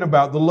talking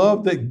about, the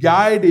love that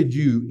guided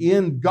you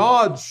in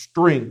God's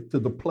strength to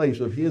the place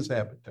of his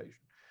habitation.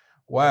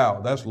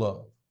 Wow, that's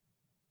love.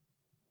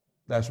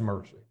 That's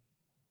mercy.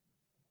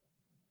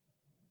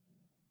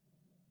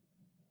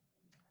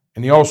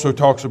 And he also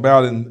talks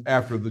about,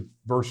 after the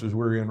verses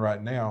we're in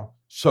right now,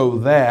 so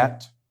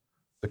that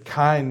the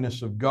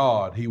kindness of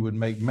God he would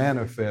make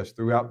manifest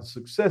throughout the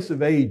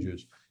successive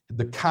ages,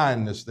 the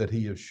kindness that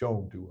he has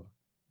shown to us.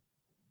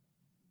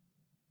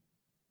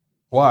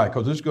 Why?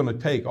 Because it's going to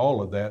take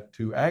all of that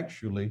to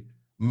actually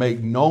make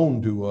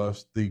known to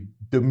us the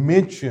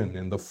dimension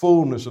and the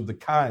fullness of the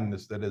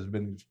kindness that has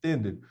been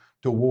extended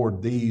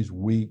toward these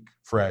weak,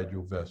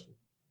 fragile vessels.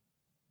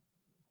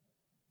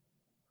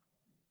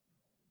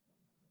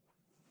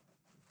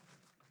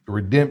 The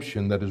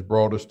redemption that has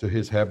brought us to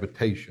his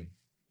habitation,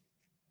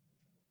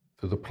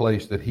 to the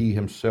place that he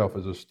himself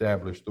has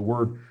established. The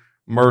word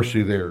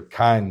mercy there,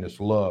 kindness,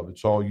 love,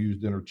 it's all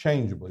used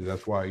interchangeably.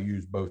 That's why I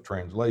use both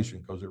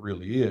translations, because it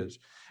really is.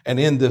 And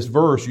in this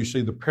verse, you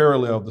see the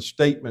parallel of the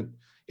statement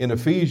in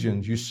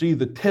Ephesians. You see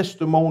the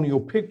testimonial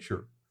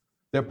picture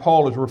that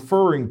Paul is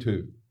referring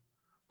to,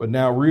 but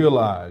now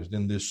realized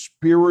in this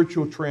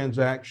spiritual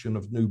transaction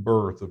of new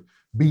birth, of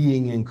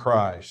being in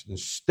Christ, and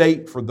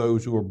state for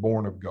those who are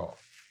born of God.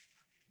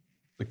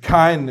 The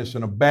kindness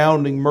and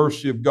abounding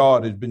mercy of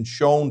God has been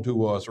shown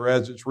to us, or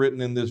as it's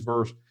written in this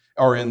verse,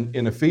 or in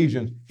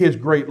Ephesians, his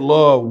great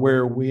love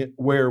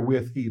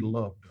wherewith he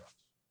loved us.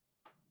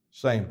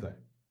 Same thing.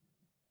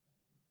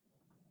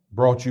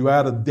 Brought you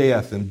out of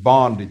death and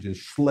bondage and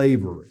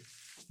slavery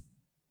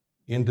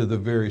into the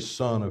very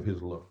Son of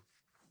his love.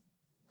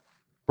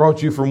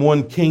 Brought you from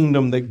one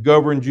kingdom that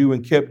governed you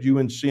and kept you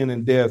in sin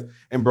and death,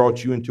 and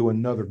brought you into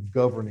another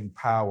governing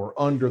power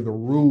under the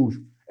rules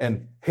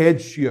and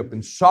headship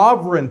and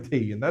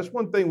sovereignty. And that's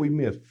one thing we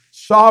miss.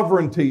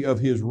 Sovereignty of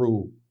his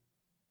rule.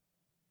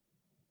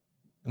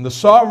 And the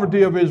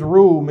sovereignty of his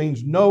rule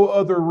means no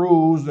other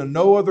rules and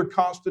no other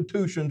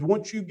constitutions.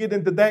 Once you get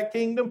into that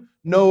kingdom,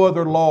 no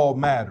other law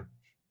matters.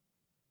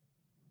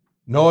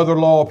 No other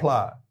law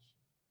applies.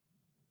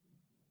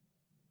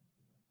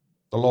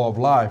 The law of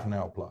life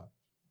now applies.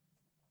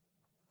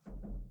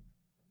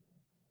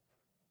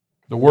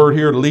 The word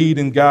here, lead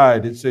and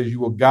guide, it says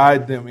you will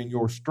guide them in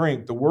your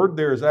strength. The word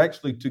there is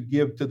actually to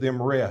give to them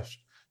rest,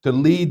 to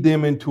lead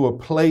them into a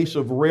place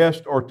of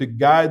rest, or to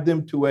guide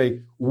them to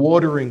a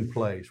watering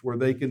place where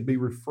they can be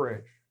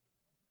refreshed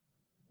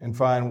and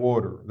find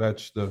water.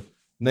 That's the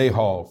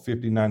Nahal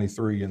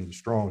 5093 in the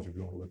Strong's, if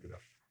you want to look it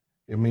up.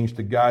 It means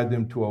to guide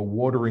them to a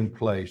watering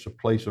place, a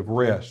place of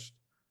rest.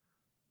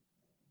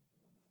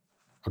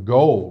 A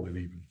goal, it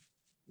even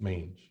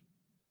means.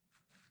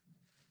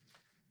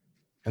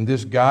 And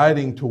this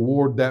guiding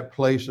toward that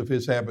place of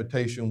his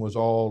habitation was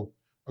all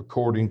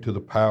according to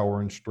the power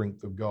and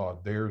strength of God.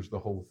 There's the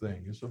whole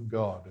thing. It's of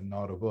God and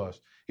not of us.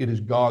 It is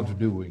God's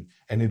doing,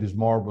 and it is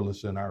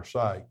marvelous in our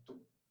sight,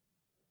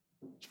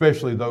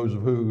 especially those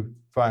of who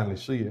finally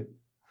see it.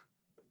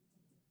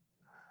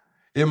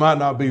 It might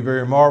not be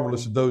very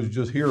marvelous to those who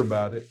just hear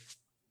about it,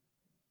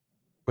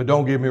 but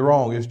don't get me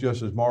wrong, it's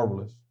just as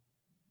marvelous.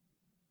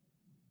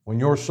 When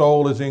your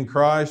soul is in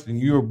Christ and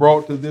you are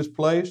brought to this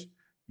place,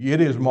 it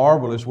is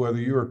marvelous whether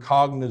you are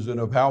cognizant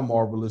of how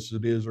marvelous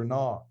it is or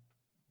not.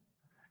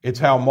 It's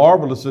how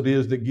marvelous it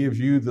is that gives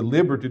you the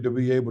liberty to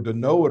be able to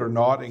know it or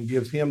not, and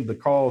gives him the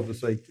cause to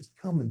say, just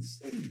come and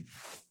see.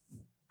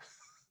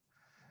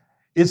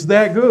 It's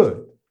that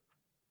good.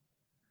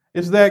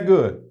 It's that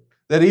good.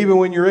 That even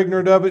when you're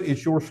ignorant of it,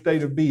 it's your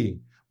state of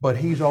being. But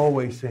he's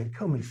always saying,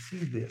 come and see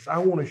this. I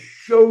want to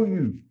show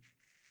you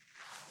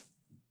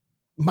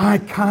my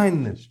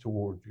kindness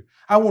towards you.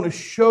 I want to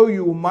show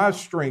you my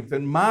strength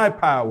and my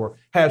power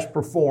has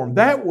performed.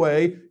 That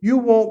way, you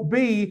won't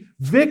be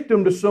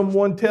victim to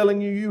someone telling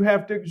you you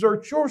have to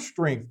exert your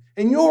strength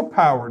and your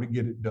power to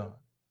get it done.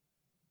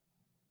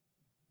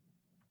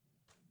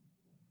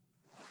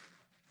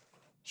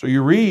 So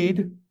you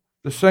read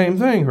the same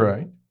thing,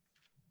 right?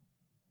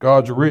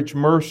 God's rich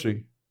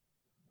mercy,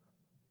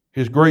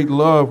 his great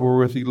love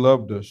wherewith he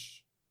loved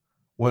us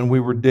when we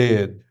were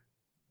dead,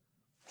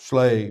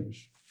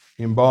 slaves,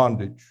 in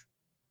bondage,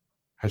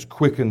 has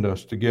quickened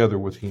us together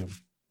with him,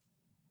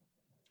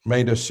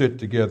 made us sit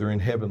together in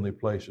heavenly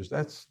places.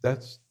 That's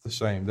the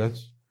same.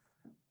 That's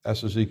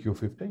Ezekiel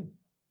 15.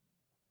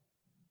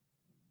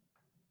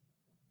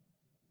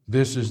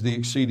 This is the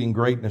exceeding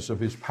greatness of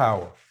his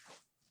power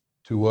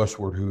to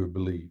usward who have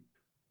believed.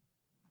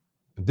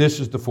 This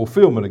is the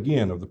fulfillment,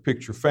 again, of the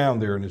picture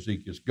found there in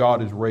Ezekiel.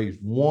 God has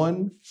raised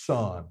one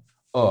son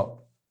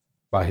up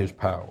by his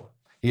power.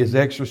 He has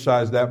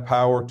exercised that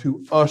power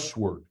to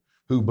usward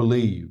who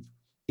believe.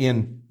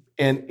 In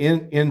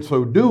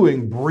so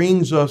doing,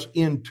 brings us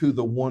into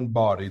the one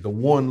body, the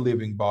one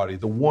living body,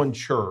 the one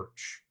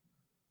church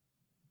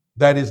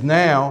that is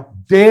now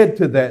dead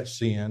to that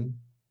sin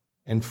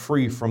and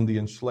free from the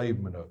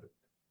enslavement of it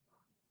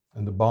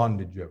and the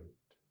bondage of it.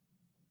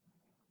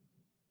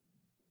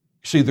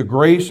 See, the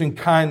grace and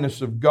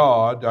kindness of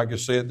God, I can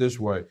say it this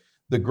way,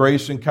 the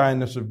grace and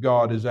kindness of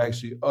God has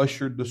actually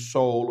ushered the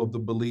soul of the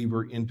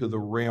believer into the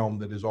realm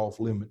that is off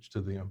limits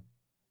to them.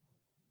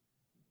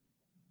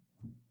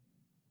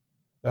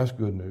 That's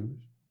good news.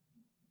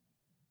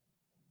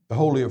 The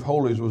Holy of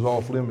Holies was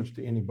off limits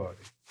to anybody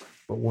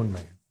but one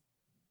man.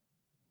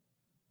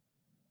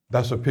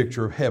 That's a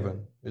picture of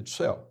heaven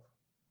itself.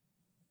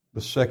 The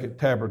second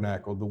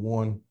tabernacle, the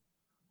one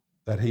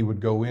that he would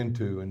go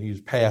into, and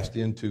he's passed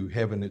into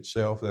heaven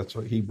itself. That's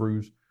what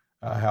Hebrews,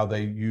 how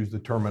they use the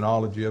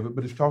terminology of it.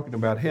 But it's talking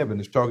about heaven.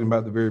 It's talking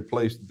about the very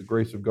place that the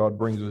grace of God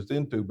brings us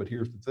into. But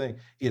here's the thing.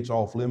 It's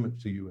off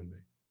limits to you and me.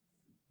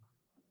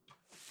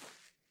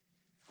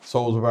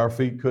 Soles of our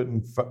feet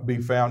couldn't be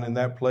found in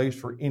that place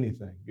for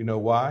anything. You know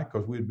why?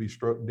 Because we'd be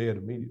struck dead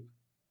immediately.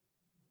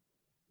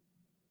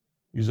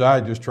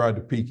 Uzziah just tried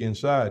to peek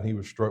inside, and he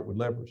was struck with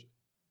leprosy.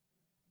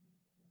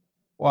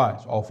 Why?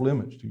 It's off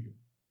limits to you.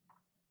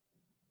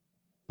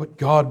 But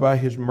God, by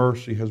his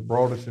mercy, has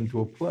brought us into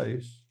a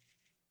place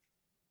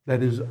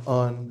that is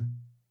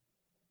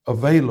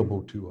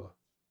unavailable to us.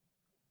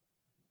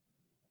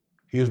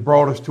 He has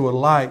brought us to a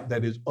light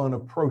that is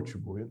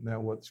unapproachable. Isn't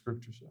that what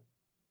Scripture says?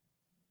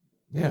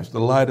 Yes, the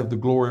light of the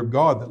glory of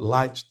God that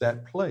lights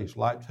that place,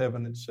 lights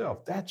heaven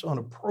itself. That's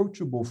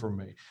unapproachable for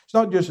me. It's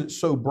not just it's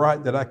so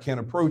bright that I can't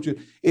approach it.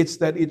 It's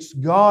that it's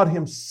God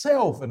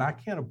himself, and I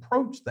can't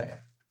approach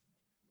that.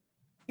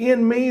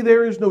 In me,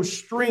 there is no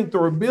strength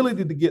or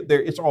ability to get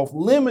there. It's off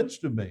limits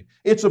to me.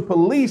 It's a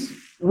police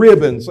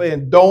ribbon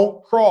saying,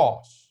 don't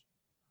cross,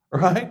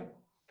 right?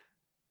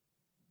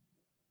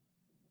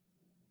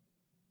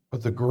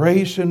 But the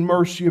grace and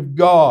mercy of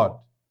God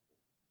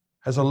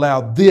has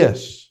allowed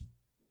this,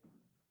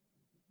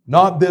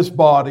 not this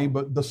body,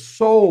 but the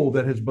soul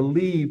that has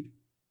believed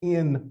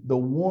in the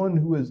one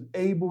who is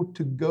able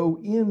to go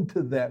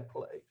into that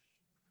place.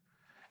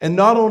 And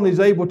not only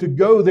is able to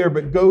go there,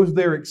 but goes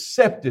there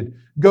accepted,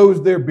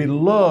 goes there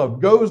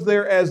beloved, goes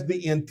there as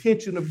the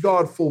intention of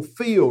God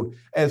fulfilled,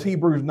 as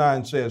Hebrews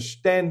 9 says,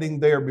 standing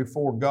there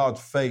before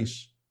God's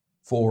face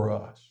for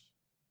us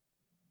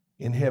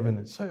in heaven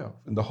itself,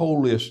 in the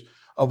holiest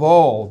of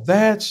all.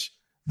 That's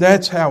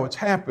how it's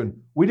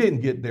happened. We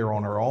didn't get there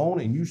on our own,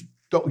 and you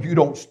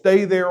don't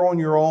stay there on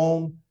your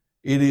own.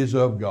 It is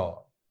of God.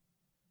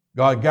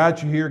 God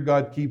got you here.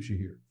 God keeps you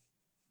here.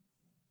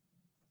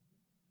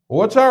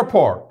 What's our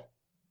part?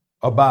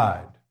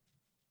 Abide.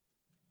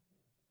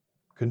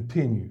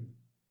 Continue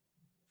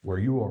where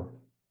you are.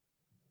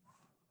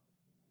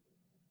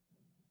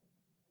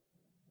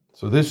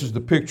 So this is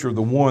the picture of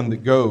the one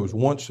that goes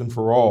once and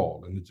for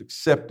all, and is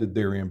accepted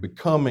therein,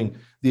 becoming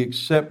the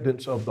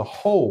acceptance of the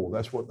whole.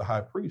 That's what the high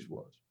priest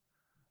was.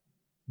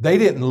 They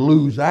didn't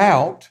lose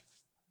out.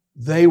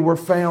 They were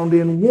found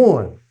in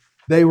one.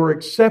 They were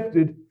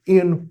accepted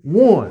in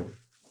one.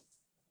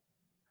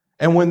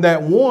 And when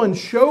that one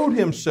showed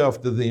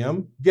himself to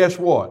them, guess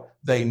what?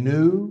 They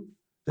knew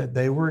that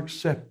they were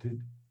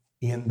accepted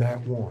in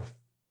that one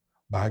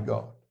by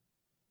God.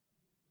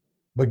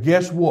 But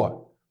guess what?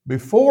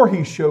 Before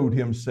he showed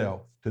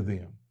himself to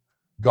them,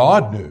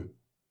 God knew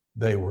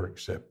they were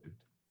accepted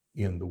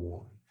in the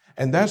one.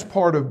 And that's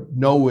part of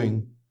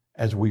knowing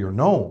as we are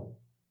known.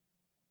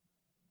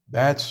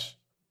 That's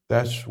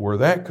where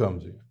that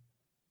comes in.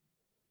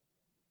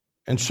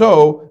 And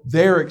so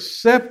they're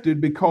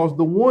accepted because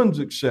the one's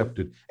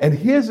accepted. And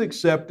his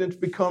acceptance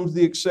becomes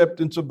the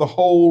acceptance of the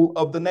whole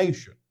of the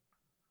nation.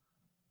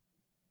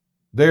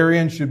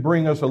 Therein should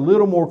bring us a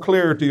little more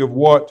clarity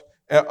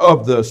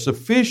of the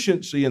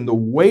sufficiency and the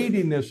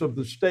weightiness of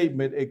the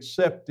statement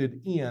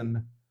accepted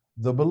in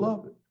the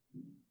beloved.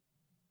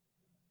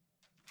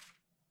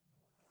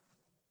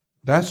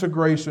 That's a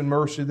grace and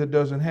mercy that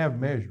doesn't have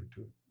measure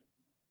to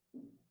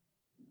it.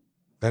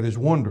 That is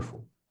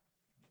wonderful.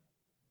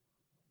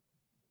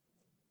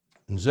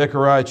 In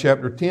Zechariah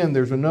chapter 10,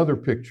 there's another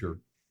picture,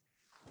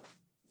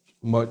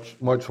 much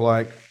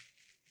like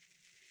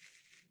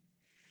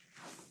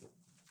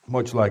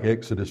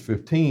Exodus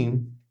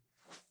 15.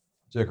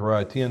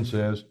 Zechariah 10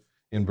 says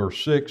in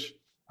verse 6,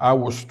 I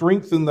will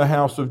strengthen the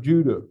house of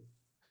Judah.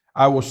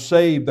 I will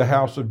save the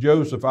house of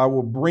Joseph. I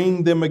will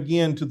bring them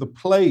again to the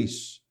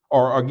place,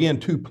 or again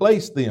to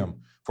place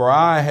them. For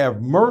I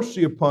have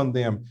mercy upon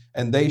them,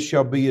 and they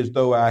shall be as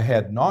though I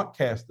had not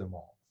cast them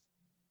off.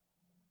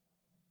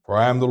 For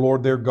I am the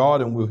Lord their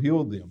God, and will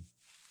heal them.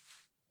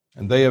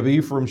 And they of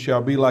Ephraim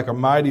shall be like a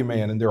mighty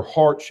man, and their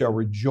heart shall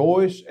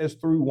rejoice as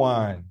through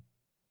wine.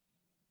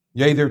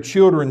 Yea, their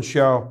children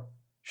shall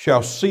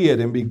see it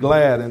and be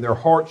glad, and their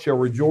heart shall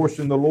rejoice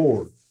in the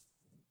Lord.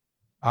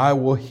 I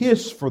will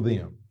hiss for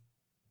them,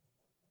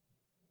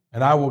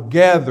 and I will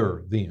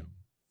gather them,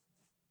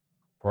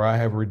 for I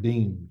have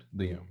redeemed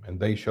them, and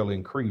they shall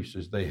increase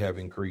as they have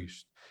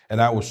increased.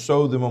 And I will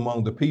sow them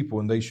among the people,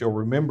 and they shall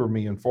remember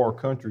me in far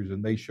countries,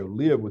 and they shall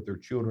live with their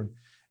children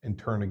and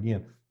turn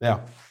again.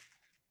 Now,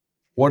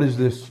 what is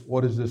this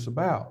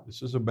about?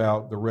 This is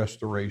about the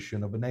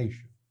restoration of a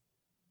nation.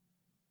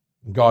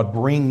 God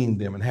bringing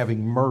them and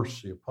having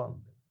mercy upon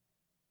them.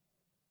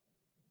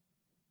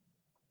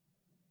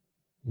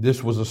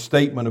 This was a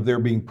statement of their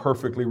being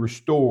perfectly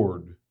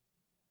restored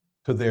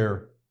to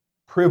their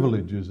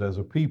privileges as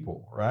a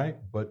people, right?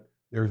 But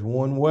there's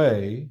one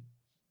way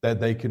that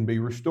they can be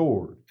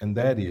restored, and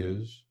that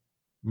is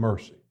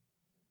mercy.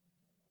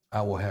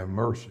 I will have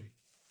mercy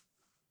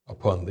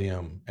upon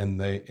them, and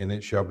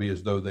it shall be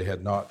as though they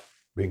had not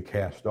been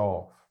cast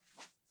off.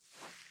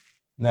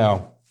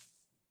 Now,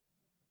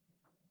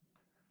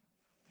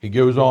 he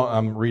goes on,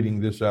 I'm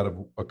reading this out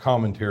of a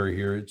commentary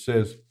here. It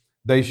says,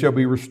 they shall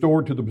be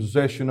restored to the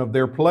possession of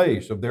their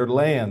place, of their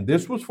land.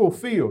 This was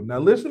fulfilled. Now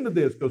listen to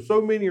this, because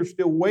so many are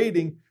still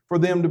waiting for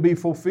them to be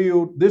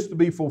fulfilled, this to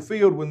be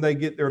fulfilled when they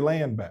get their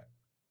land back.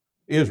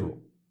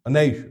 Israel, a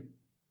nation.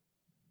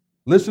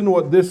 Listen to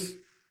what this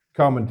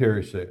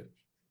commentary says.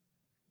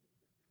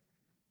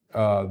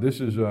 This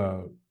is,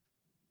 I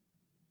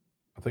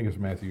think it's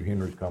Matthew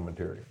Henry's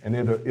commentary. And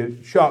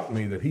it shocked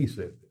me that he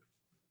said this.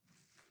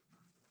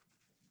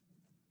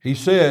 He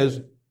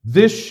says,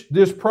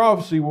 this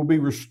prophecy will be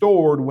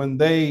restored when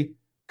they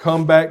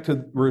come back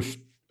to,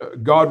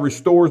 God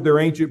restores their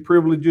ancient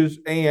privileges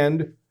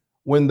and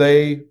when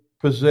they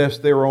possess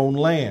their own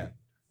land.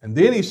 And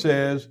then he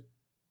says,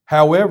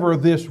 however,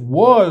 this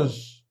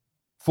was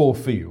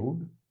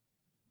fulfilled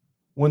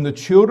when the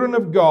children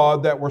of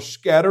God that were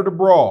scattered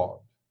abroad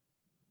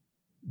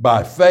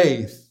by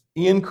faith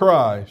in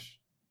Christ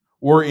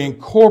were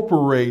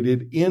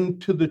incorporated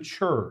into the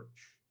church,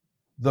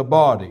 the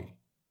body,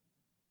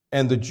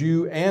 and the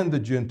Jew and the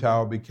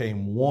Gentile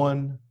became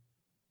one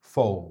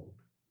fold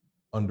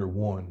under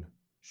one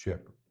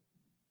shepherd.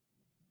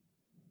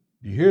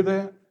 Do you hear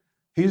that?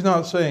 He's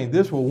not saying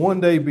this will one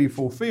day be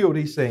fulfilled.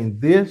 He's saying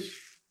this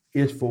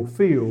is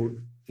fulfilled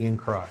in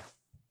Christ.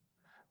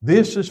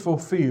 This is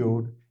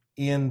fulfilled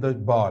in the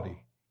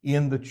body,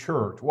 in the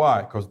church.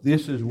 Why? Because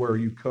this is where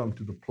you come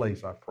to the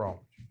place I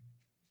promised you.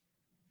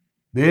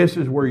 This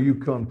is where you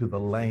come to the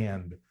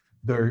land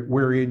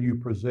wherein you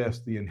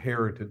possess the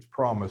inheritance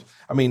promise.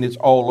 I mean, it's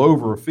all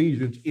over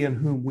Ephesians, in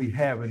whom we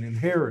have an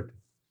inheritance.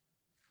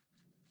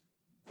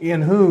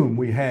 In whom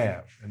we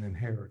have an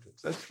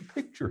inheritance. That's the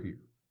picture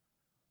here.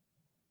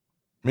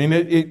 I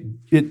mean,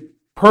 it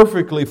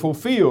perfectly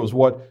fulfills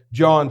what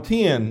John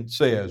 10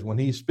 says when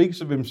he speaks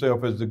of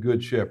himself as the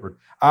good shepherd.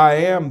 I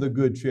am the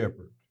good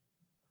shepherd,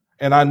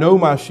 and I know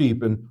my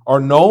sheep and are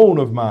known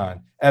of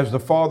mine. As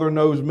the Father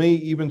knows me,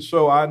 even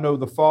so I know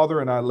the Father,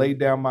 and I lay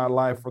down my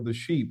life for the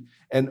sheep.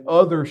 And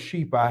other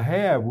sheep I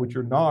have, which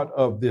are not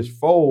of this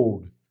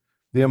fold,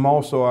 them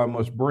also I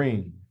must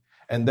bring.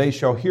 And they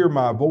shall hear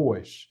my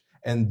voice,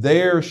 and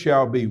there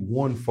shall be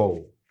one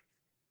fold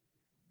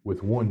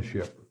with one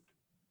shepherd.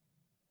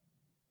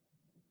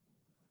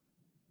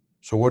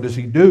 So what does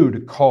he do to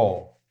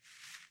call?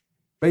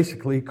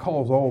 Basically, he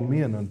calls all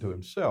men unto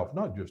himself,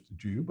 not just the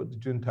Jew, but the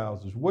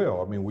Gentiles as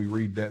well. I mean, we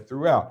read that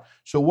throughout.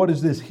 So what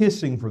is this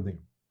hissing for them?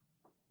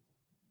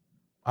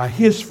 I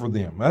hiss for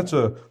them. That's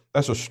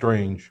a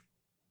strange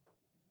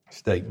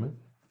statement.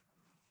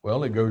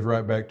 Well, it goes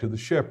right back to the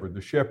shepherd.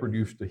 The shepherd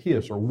used to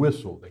hiss or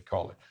whistle, they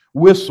call it.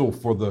 Whistle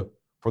for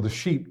the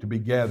sheep to be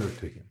gathered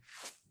to him.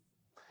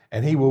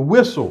 And he will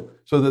whistle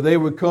so that they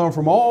would come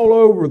from all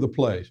over the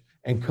place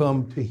and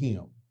come to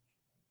him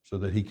so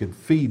that he could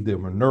feed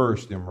them or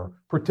nourish them or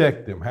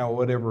protect them,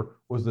 whatever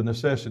was the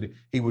necessity.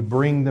 He would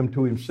bring them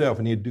to himself,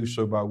 and he'd do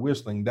so by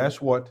whistling.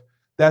 That's what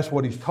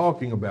he's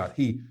talking about.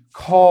 He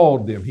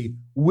called them. He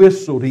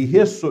whistled. He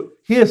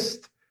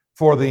hissed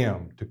for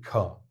them to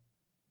come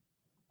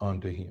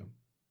unto him.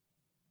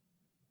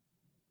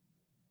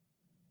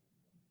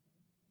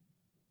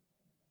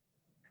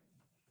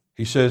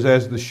 He says,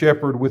 as the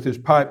shepherd with his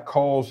pipe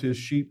calls his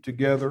sheep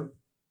together,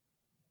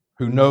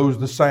 who knows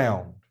the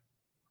sound,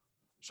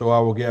 so I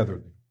will gather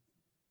them.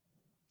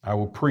 I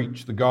will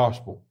preach the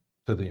gospel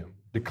to them,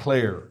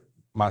 declare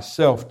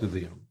myself to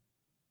them,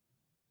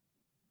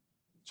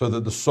 so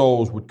that the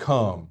souls would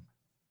come.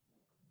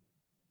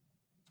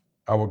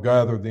 I will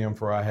gather them,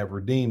 for I have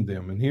redeemed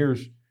them. And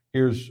here's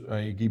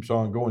he keeps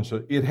on going.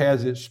 So it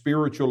has its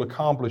spiritual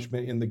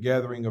accomplishment in the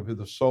gathering of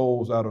the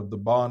souls out of the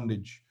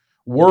bondage,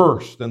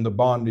 worse than the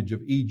bondage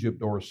of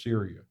Egypt or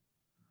Assyria,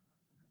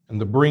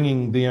 and the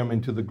bringing them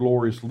into the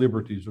glorious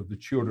liberties of the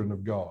children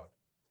of God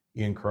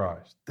in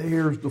Christ.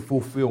 There's the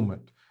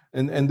fulfillment.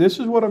 And this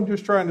is what I'm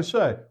just trying to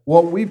say.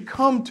 What we've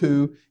come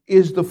to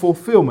is the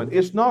fulfillment.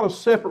 It's not a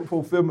separate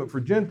fulfillment for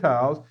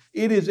Gentiles.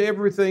 It is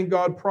everything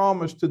God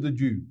promised to the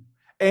Jew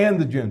and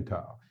the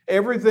Gentile.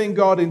 Everything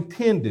God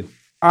intended,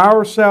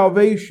 our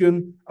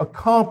salvation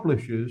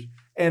accomplishes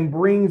and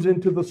brings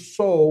into the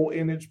soul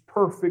in its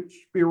perfect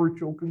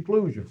spiritual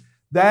conclusion.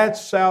 That's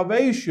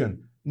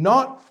salvation,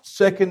 not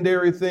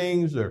secondary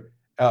things or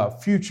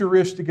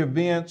futuristic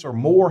events or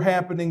more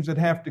happenings that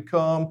have to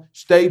come.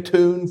 Stay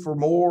tuned for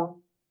more.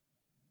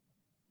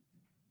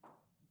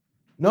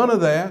 None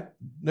of that.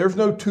 There's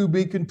no to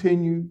be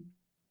continued.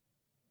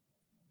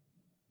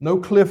 No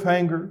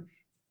cliffhangers.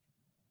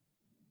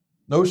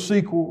 No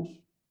sequels.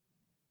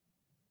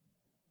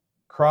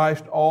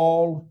 Christ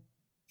all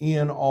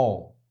in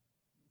all.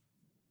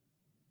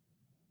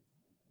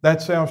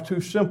 That sounds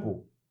too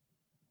simple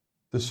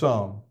to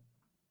some,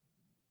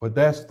 but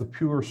that's the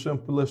pure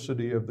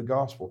simplicity of the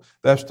gospel.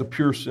 That's the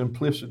pure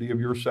simplicity of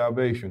your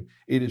salvation.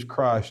 It is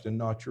Christ and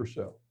not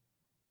yourself.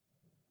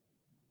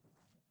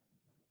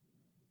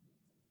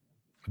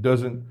 It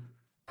doesn't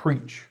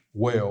preach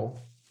well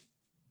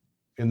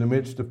in the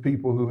midst of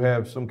people who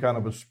have some kind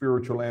of a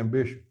spiritual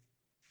ambition.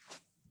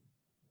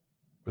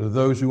 But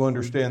those who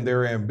understand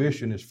their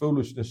ambition is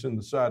foolishness in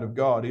the sight of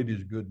God, it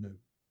is good news.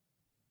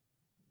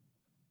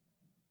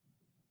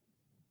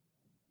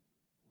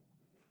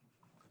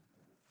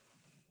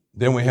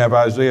 Then we have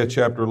Isaiah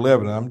chapter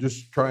 11. I'm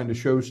just trying to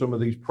show some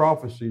of these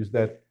prophecies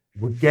that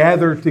would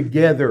gather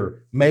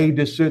together, made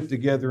to sit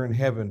together in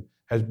heaven,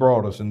 has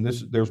brought us. And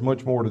there's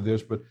much more to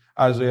this, but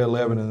Isaiah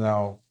 11, and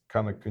I'll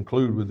kind of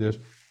conclude with this.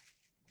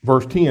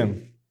 Verse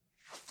 10,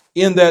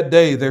 in that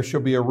day there shall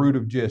be a root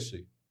of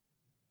Jesse,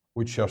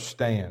 which shall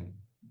stand.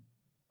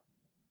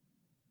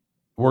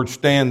 The word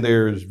stand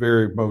there is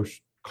very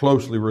most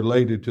closely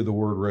related to the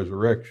word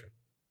resurrection,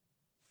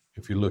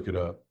 if you look it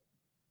up.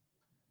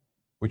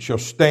 Which shall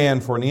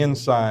stand for an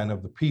ensign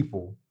of the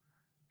people,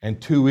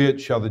 and to it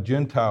shall the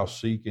Gentiles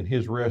seek, and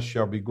his rest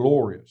shall be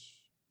glorious.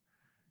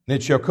 And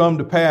it shall come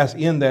to pass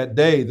in that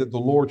day that the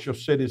Lord shall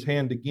set his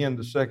hand again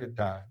the second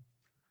time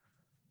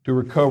to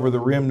recover the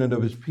remnant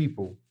of his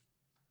people,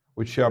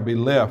 which shall be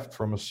left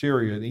from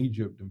Assyria and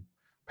Egypt and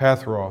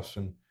Pathros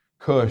and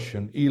Cush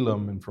and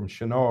Elam and from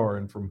Shinar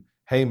and from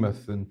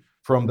Hamath and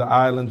from the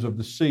islands of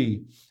the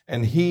sea.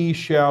 And he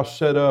shall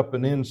set up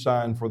an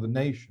ensign for the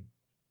nation,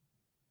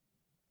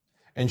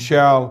 and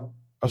shall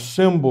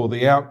assemble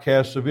the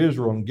outcasts of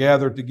Israel and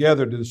gather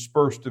together the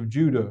dispersed of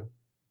Judah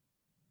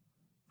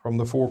from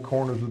the four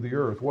corners of the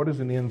earth. What is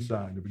an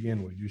ensign to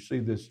begin with? You see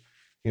this,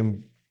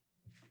 him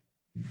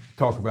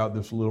talk about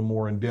this a little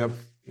more in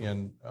depth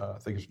in, I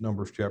think it's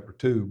Numbers chapter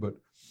 2, but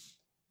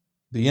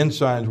the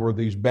ensigns were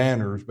these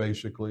banners,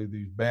 basically,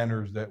 these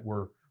banners that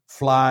were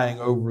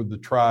flying over the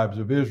tribes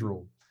of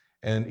Israel.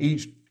 And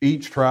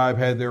each tribe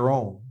had their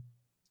own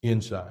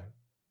ensign.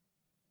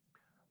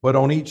 But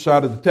on each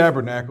side of the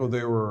tabernacle,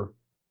 there were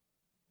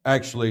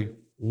actually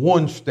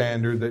one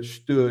standard that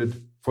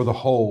stood for the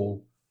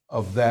whole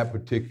of that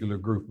particular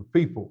group of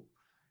people.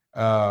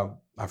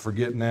 I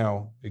forget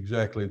now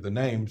exactly the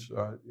names,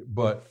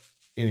 but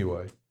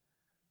anyway,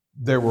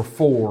 there were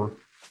four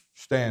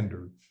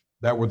standards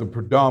that were the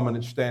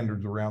predominant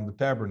standards around the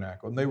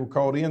tabernacle, and they were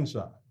called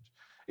ensigns.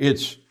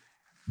 It's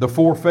the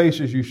four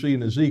faces you see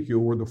in Ezekiel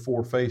were the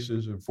four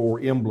faces and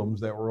four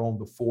emblems that were on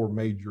the four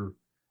major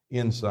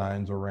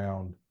ensigns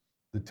around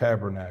the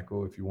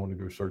tabernacle. If you want to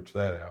go search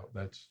that out,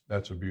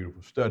 that's a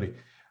beautiful study.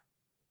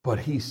 But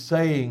he's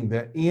saying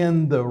that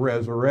in the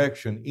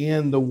resurrection,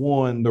 in the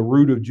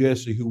root of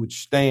Jesse who would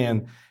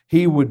stand,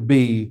 he would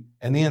be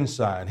an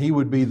ensign. He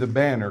would be the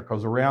banner,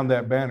 because around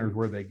that banner is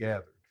where they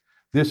gathered.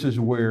 This is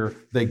where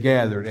they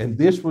gathered. And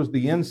this was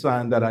the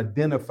ensign that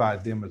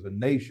identified them as a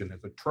nation,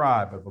 as a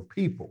tribe, of a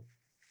people.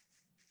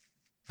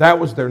 That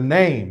was their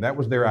name. That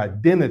was their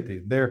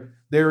identity.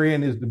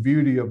 Therein is the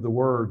beauty of the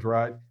words,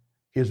 right?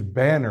 His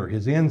banner,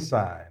 his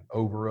ensign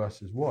over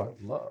us is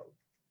what? Love.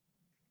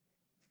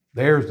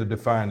 There's the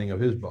defining of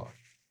his body.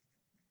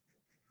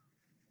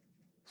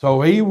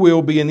 So he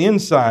will be an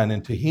ensign,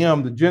 and to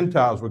him the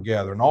Gentiles will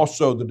gather, and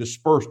also the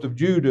dispersed of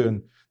Judah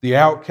and the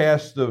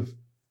outcasts of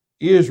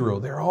Israel.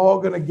 They're all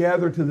going to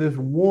gather to this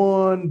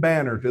one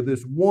banner, to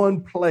this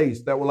one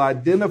place that will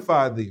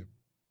identify them.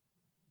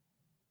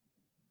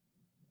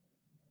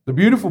 The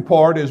beautiful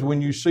part is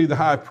when you see the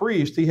high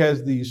priest, he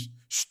has these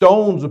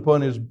stones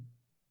upon his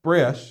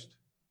breast,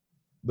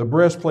 the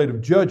breastplate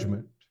of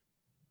judgment.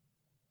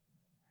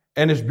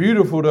 And it's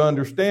beautiful to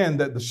understand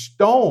that the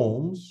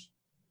stones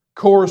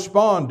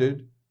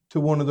corresponded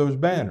to one of those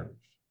banners.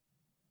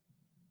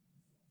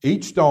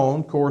 Each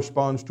stone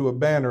corresponds to a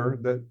banner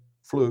that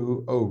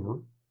flew over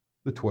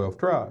the 12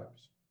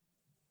 tribes.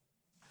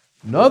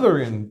 Another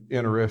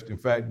interesting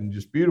fact, and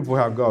just beautiful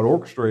how God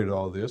orchestrated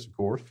all this, of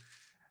course,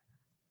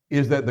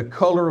 is that the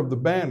color of the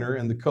banner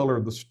and the color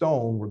of the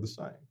stone were the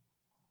same.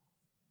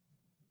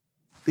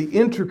 The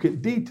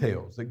intricate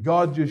details that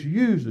God just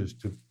uses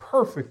to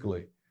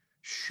perfectly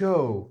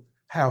show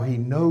how he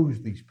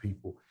knows these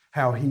people,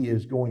 how he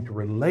is going to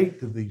relate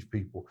to these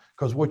people.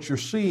 Because what you're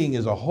seeing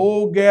is a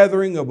whole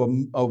gathering of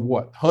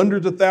what?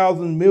 Hundreds of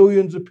thousands,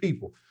 millions of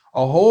people.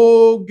 A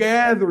whole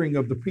gathering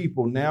of the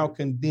people now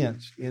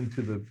condensed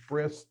into the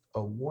breast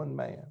of one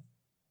man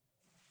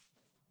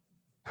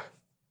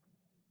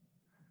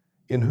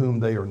in whom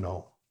they are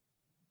known.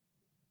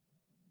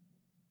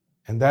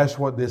 And that's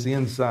what this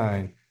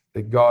ensign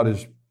that God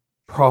is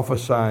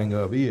prophesying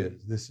of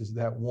is. This is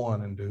that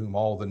one unto whom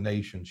all the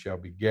nations shall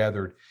be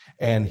gathered,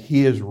 and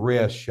his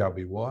rest shall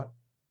be what?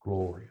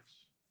 Glorious.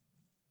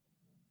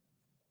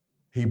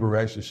 Hebrew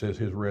actually says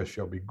his rest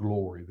shall be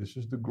glory. This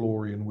is the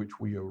glory in which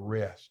we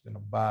rest and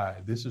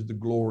abide. This is the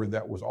glory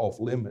that was off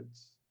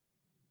limits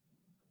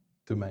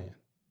to man.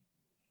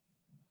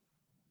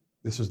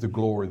 This is the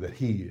glory that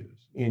he is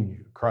in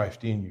you,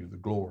 Christ in you, the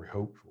glory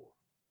hoped for.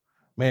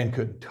 Man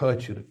couldn't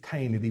touch it,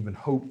 attain it, even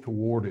hope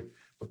toward it.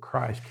 But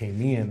Christ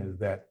came in as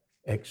that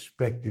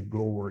expected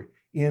glory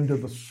into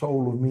the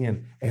soul of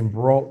men and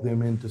brought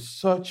them into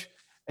such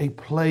a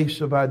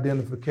place of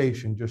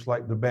identification, just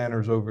like the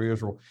banners over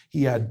Israel.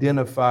 He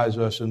identifies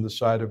us in the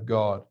sight of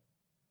God.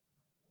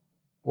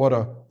 What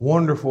a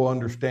wonderful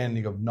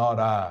understanding of not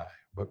I,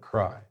 but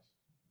Christ.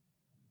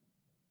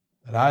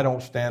 That I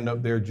don't stand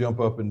up there, jump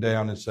up and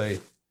down and say,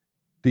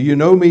 do you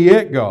know me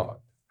yet, God?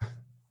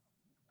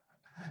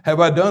 Have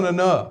I done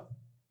enough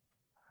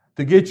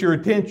to get your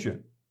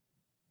attention?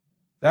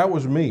 That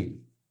was me.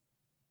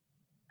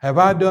 Have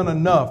I done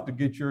enough to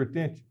get your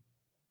attention?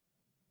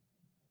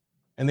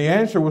 And the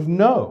answer was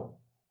no.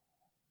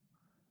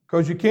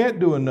 Because you can't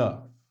do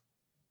enough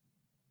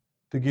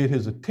to get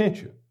his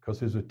attention, because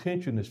his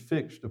attention is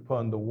fixed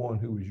upon the one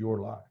who is your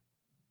life.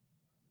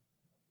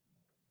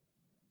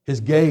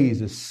 His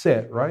gaze is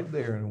set right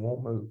there and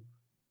won't move.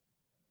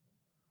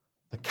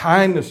 The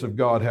kindness of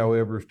God,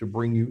 however, is to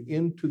bring you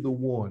into the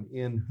one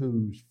in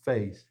whose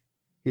face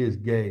his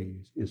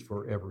gaze is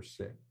forever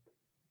set,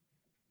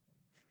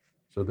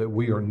 so that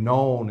we are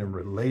known and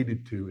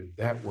related to in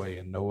that way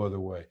and no other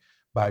way.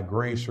 By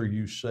grace are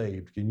you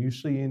saved. Can you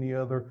see any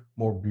other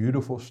more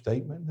beautiful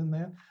statement than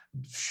that?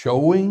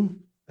 Showing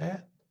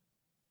that.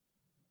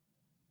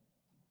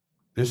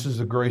 This is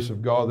the grace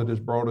of God that has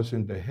brought us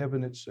into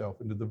heaven itself,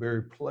 into the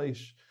very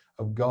place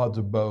of God's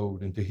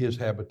abode, into his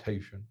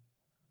habitation.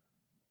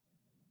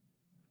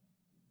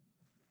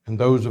 And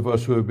those of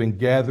us who have been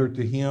gathered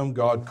to him,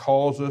 God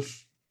calls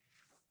us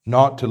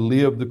not to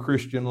live the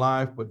Christian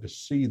life, but to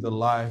see the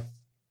life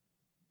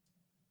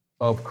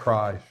of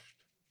Christ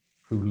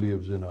who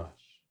lives in us.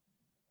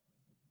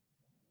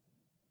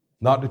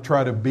 Not to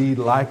try to be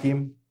like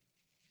him,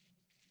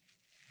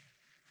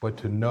 but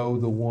to know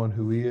the one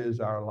who is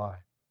our life.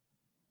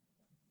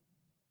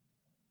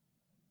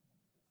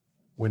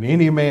 When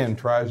any man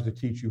tries to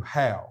teach you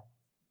how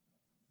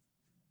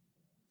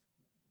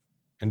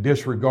and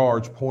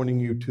disregards pointing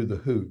you to the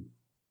who,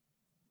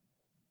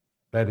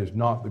 that is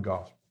not the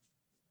gospel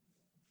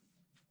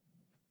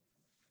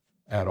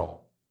at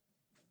all.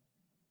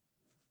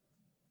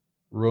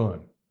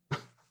 Run.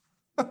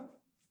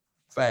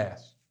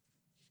 Fast.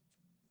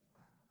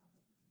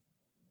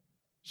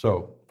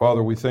 So,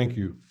 Father, we thank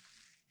you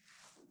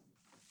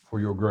for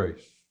your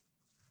grace,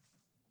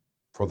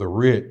 for the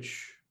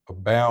rich,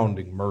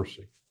 abounding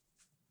mercy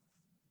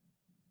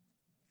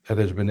that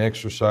has been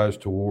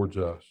exercised towards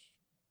us,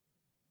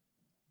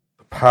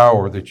 the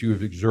power that you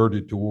have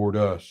exerted toward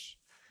us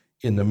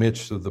in the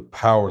midst of the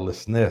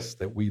powerlessness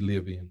that we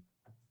live in.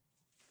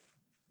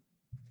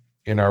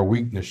 In our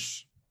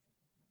weakness,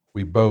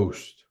 we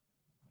boast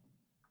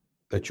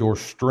that your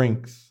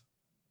strength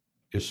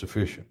is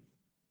sufficient.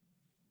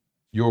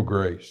 Your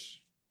grace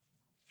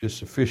is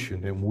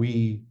sufficient, and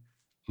we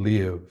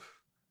live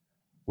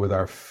with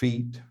our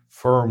feet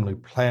firmly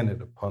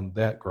planted upon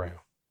that ground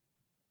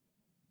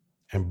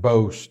and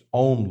boast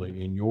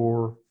only in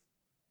your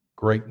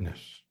greatness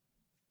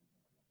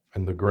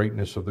and the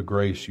greatness of the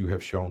grace you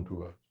have shown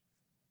to us.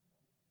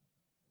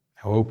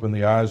 Now open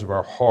the eyes of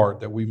our heart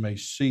that we may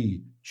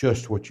see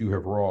just what you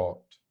have wrought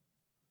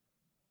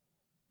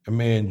and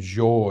may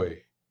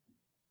enjoy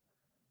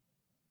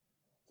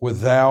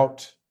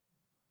without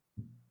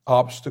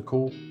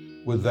obstacle,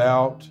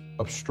 without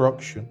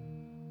obstruction,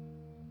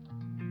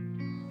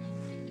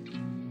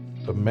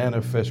 the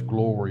manifest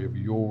glory of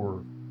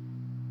your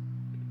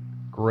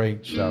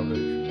great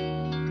salvation.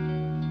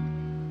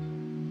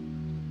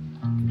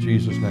 In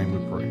Jesus' name we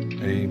pray.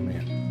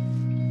 Amen.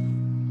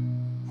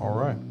 All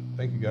right.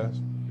 Thank you, guys.